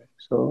ஆயிருக்காரு.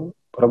 ஸோ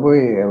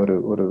ரொம்பவே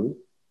ஒரு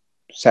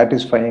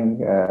satisfying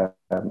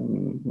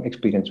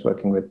experience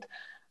working with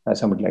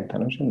somebody like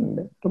Dhanush.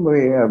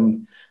 ரொம்பவே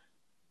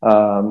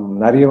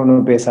நிறைய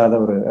ஒன்றும் பேசாத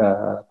ஒரு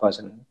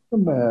பர்சன்.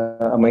 ரொம்ப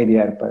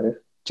அமைதியா இருப்பாரு.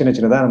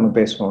 சின்னதாக நம்ம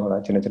பேசுவோம்,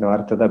 சின்ன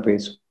வார்த்தை தான்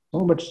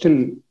பேசுவோம். பட்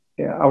ஸ்டில்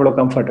அவ்வளோ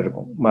கம்ஃபர்ட்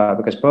இருக்கும்.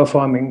 பிகாஸ்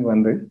பெர்ஃபார்மிங்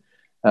வந்து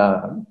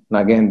நான்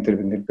அகைன்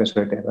திருப்பி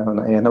சொல்லிட்டேன்,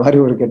 என்ன மாதிரி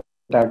ஒரு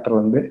கெட்ட ஆக்டர்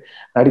வந்து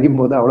நடிக்கும்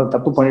போது அவ்வளோ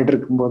தப்பு பண்ணிட்டு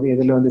இருக்கும்போது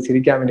இதில் வந்து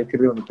சிரிக்காம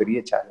நிற்கிறது ஒரு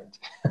பெரிய சேலஞ்ச்.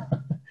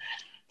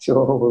 ஸோ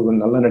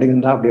நல்ல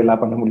நடிகன் தான் அப்படி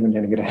எல்லாம் பண்ண முடியும்னு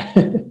நினைக்கிறேன்.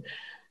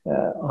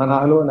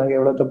 ஆனாலும் நாங்கள்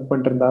எவ்வளோ தப்பு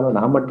பண்ணிட்டு இருந்தாலும்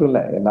நான் மட்டும்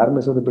இல்லை,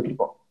 எல்லாருமே சொதப்பிட்டு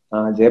இருப்போம்.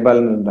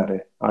 ஜெயபாலன் இருந்தாரு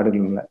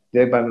ஆடுகள்ல.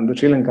 ஜெயபாலன் வந்து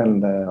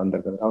ஸ்ரீலங்கால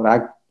வந்திருக்காரு. அவர்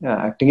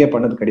ஆக்டிங்கே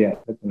பண்ணது கிடையாது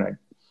அதுக்கு முன்னாடி.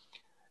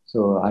 ஸோ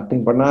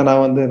ஆக்டிங் பண்ணா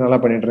நான் வந்து நல்லா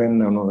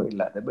பண்ணிடுறேன்னு ஒன்றும்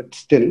இல்லை. பட்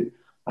ஸ்டில்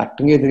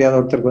ஆக்டிங்கே தெரியாத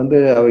ஒருத்தருக்கு வந்து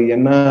அவர்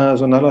என்ன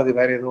சொன்னாலும் அது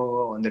வேற ஏதோ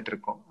வந்துட்டு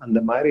இருக்கும். அந்த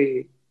மாதிரி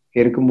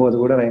இருக்கும்போது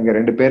கூட நான் எங்க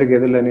 2 பேருக்கு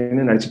எதிரில்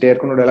நின்று நடிச்சுட்டே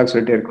இருக்கணும், டைலாக்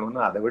சொல்லிட்டே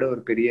இருக்கணும்னா அதை விட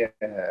ஒரு பெரிய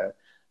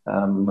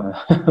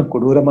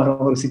கொடூரமான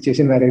ஒரு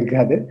சுச்சுவேஷன் வேற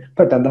இருக்காது.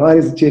 பட் அந்த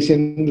மாதிரி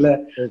சுச்சுவேஷன்ல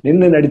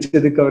நின்று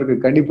நடிச்சதுக்கு அவருக்கு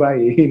கண்டிப்பா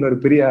இன்னொரு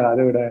பெரிய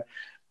அதை விட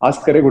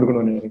ஆஸ்கரே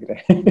கொடுக்கணும்னு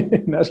நினைக்கிறேன்,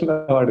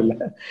 நேஷனல் அவார்டுல.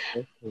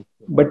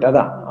 பட்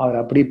அதான்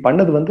அவர் அப்படி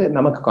பண்ணது வந்து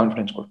நமக்கு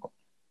கான்ஃபிடன்ஸ் கொடுக்கும்.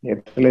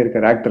 எதிரில்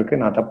இருக்கிற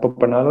ஆக்டருக்கு நான் தப்பு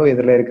பண்ணாலும்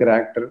எதிரில் இருக்கிற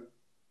ஆக்டர்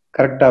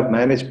கரெக்டா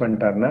மேனேஜ்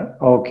பண்ணிட்டாருன்னா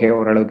ஓகே,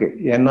 ஓரளவுக்கு.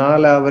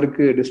 என்னால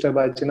அவருக்கு டிஸ்டர்ப்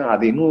ஆச்சுன்னா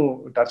அது இன்னும்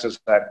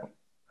டார்ச்சர்ஸா இருக்கும்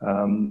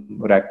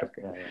ஒரு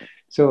ஆக்டருக்கு.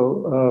 ஸோ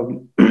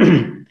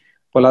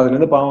பொல்லாதுல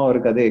இருந்து பாவம்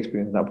அவருக்கு அதே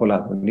எக்ஸ்பீரியன்ஸ் தான்.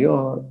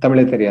 பொல்லாதுலயும்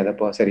தமிழே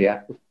தெரியாதப்போ சரியா.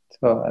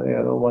 ஸோ அது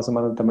ஏதோ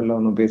மோசமான தமிழ்ல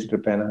ஒன்றும் பேசிட்டு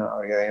இருப்பேன்,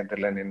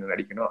 தெரியல நின்று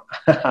நடிக்கணும்,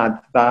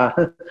 அதுதான்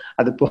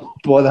அது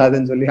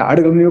போதாதுன்னு சொல்லி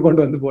ஆடுகளையும்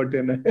கொண்டு வந்து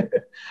போட்டுன்னு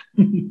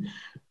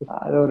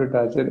அது ஒரு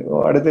டார்ச்சர்.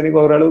 அடுத்த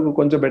ஓரளவுக்கு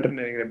கொஞ்சம் பெட்டர்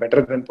நினைக்கிறேன்,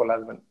 பெட்டர் தென்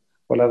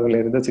பொல்லாதுல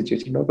இருந்த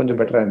சுச்சுவேஷன் கொஞ்சம்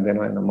பெட்டரா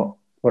இருந்தேனோ என்னமோ.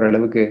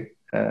 ஓரளவுக்கு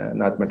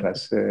நார்த்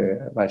மெட்ராஸ்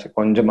பாஷை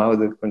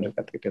கொஞ்சமாவது கொஞ்சம்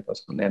கத்துக்கிட்டே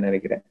சொன்னேன்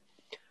நினைக்கிறேன்.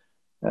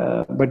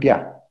 பட் யா,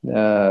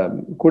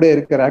 கூட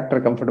இருக்கிற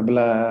ஆக்டர்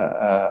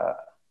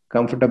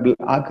கம்ஃபர்டபிள்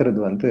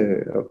ஆக்குறது வந்து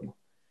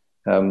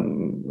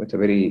it's a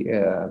very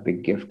big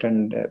gift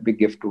and big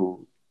gift to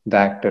the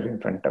actor in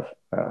front of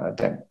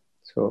them.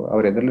 So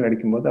அவர் எதிரில்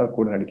நடிக்கும்போது அவர்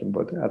கூட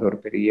நடிக்கும்போது அது ஒரு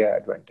பெரிய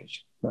அட்வான்டேஜ்.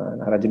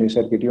 நான் ரஜினி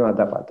சார் கிட்டையும்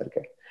அதான்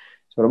பார்த்துருக்கேன்.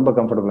 ஸோ ரொம்ப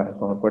கம்ஃபர்டபுளாக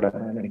இருக்கும் அவர் கூட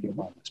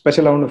நடிக்கும்.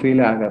 ஸ்பெஷலாக ஒன்றும்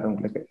ஃபீல் ஆகாது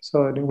உங்களுக்கு. ஸோ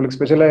உங்களுக்கு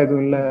ஸ்பெஷலாக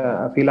எதுவும் இல்லை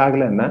ஃபீல்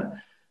ஆகலைன்னா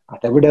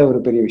அதை விட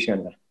ஒரு பெரிய விஷயம்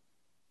இல்லை.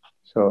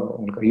 ஸோ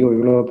உங்களுக்கு ஐயோ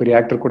இவ்வளோ பெரிய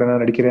ஆக்டர் கூட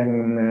நான்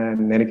நடிக்கிறேன்னு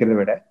நினைக்கிறத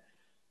விட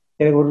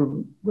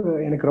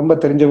எனக்கு ரொம்ப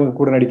தெரிஞ்சவங்க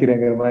கூட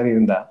நடிக்கிறேங்கிற மாதிரி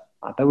இருந்தா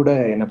அதை விட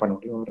என்ன பண்ண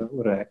முடியும்?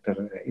 ஒரு ஆக்டர்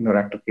இன்னொரு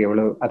ஆக்டருக்கு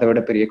எவ்வளவு அதை விட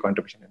பெரிய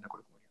கான்ட்ரிபியூஷன் என்ன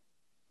கொடுக்க முடியும்?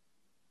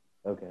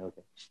 Okay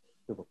okay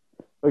super.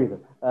 Okay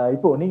sir,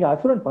 இப்போ நீங்க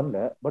அசுரன் பண்ணல,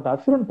 பட்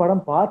அசுரன்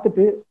படம்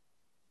பார்த்துட்டு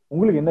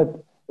உங்களுக்கு என்ன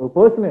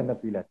பர்சனல் என்ன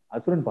ஃபீல் ஆச்சு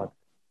அசுரன் பார்த்து?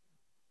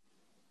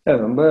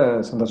 ரொம்ப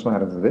சந்தோஷமா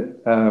இருந்தது.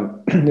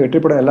 வெற்றி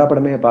படம் எல்லா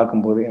படமே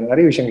பார்க்கும்போது எனக்கு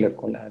நிறைய விஷயங்கள்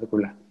இருக்கும்ல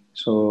அதுக்குள்ள.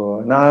 ஸோ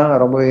நான்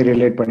ரொம்பவே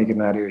ரிலேட் பண்ணிக்கிற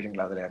நிறைய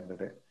விஷயங்கள் அதில்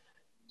இருந்தது.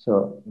 ஸோ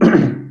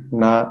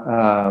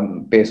நான்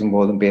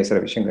பேசும்போதும் பேசுகிற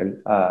விஷயங்கள்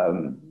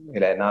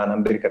இல்லை நான்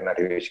நம்பியிருக்கிற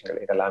நிறைய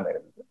விஷயங்கள் இதெல்லாமே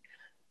இருந்தது.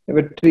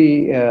 வெற்றி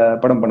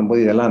படம்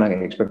பண்ணும்போது இதெல்லாம்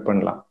நாங்கள் எக்ஸ்பெக்ட்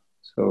பண்ணலாம்.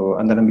 ஸோ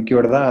அந்த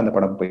நம்பிக்கையோடு தான் அந்த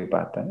படம் போய்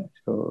பார்த்தேன்.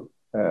 ஸோ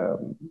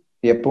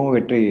எப்பவும்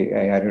வெற்றி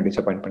யாரையும்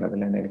டிசப்பாயிண்ட்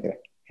பண்ணதில்லைன்னு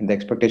நினைக்கிறேன். எந்த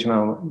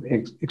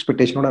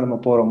எக்ஸ்பெக்டேஷனோட நம்ம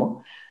போகிறோமோ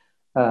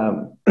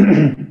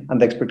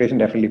அந்த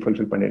எக்ஸ்பெக்டேஷன் டெஃபினெட்லி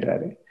ஃபுல்ஃபில்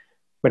பண்ணிடுறாரு.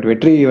 பட்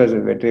வெற்றி வாஸ்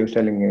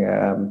டெல்லிங்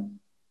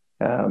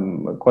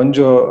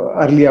கொஞ்சம்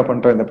அர்லியா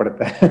பண்றோம் இந்த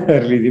படத்தை,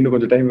 இன்னும்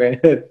கொஞ்சம் டைம்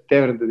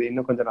தேவை இருந்தது,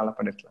 இன்னும் கொஞ்சம் நல்லா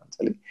பண்ணிருக்கலாம்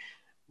சொல்லி.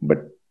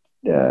 பட்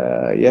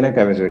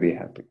எனக்கு ஐ வாஸ் வெரி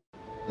ஹாப்பி.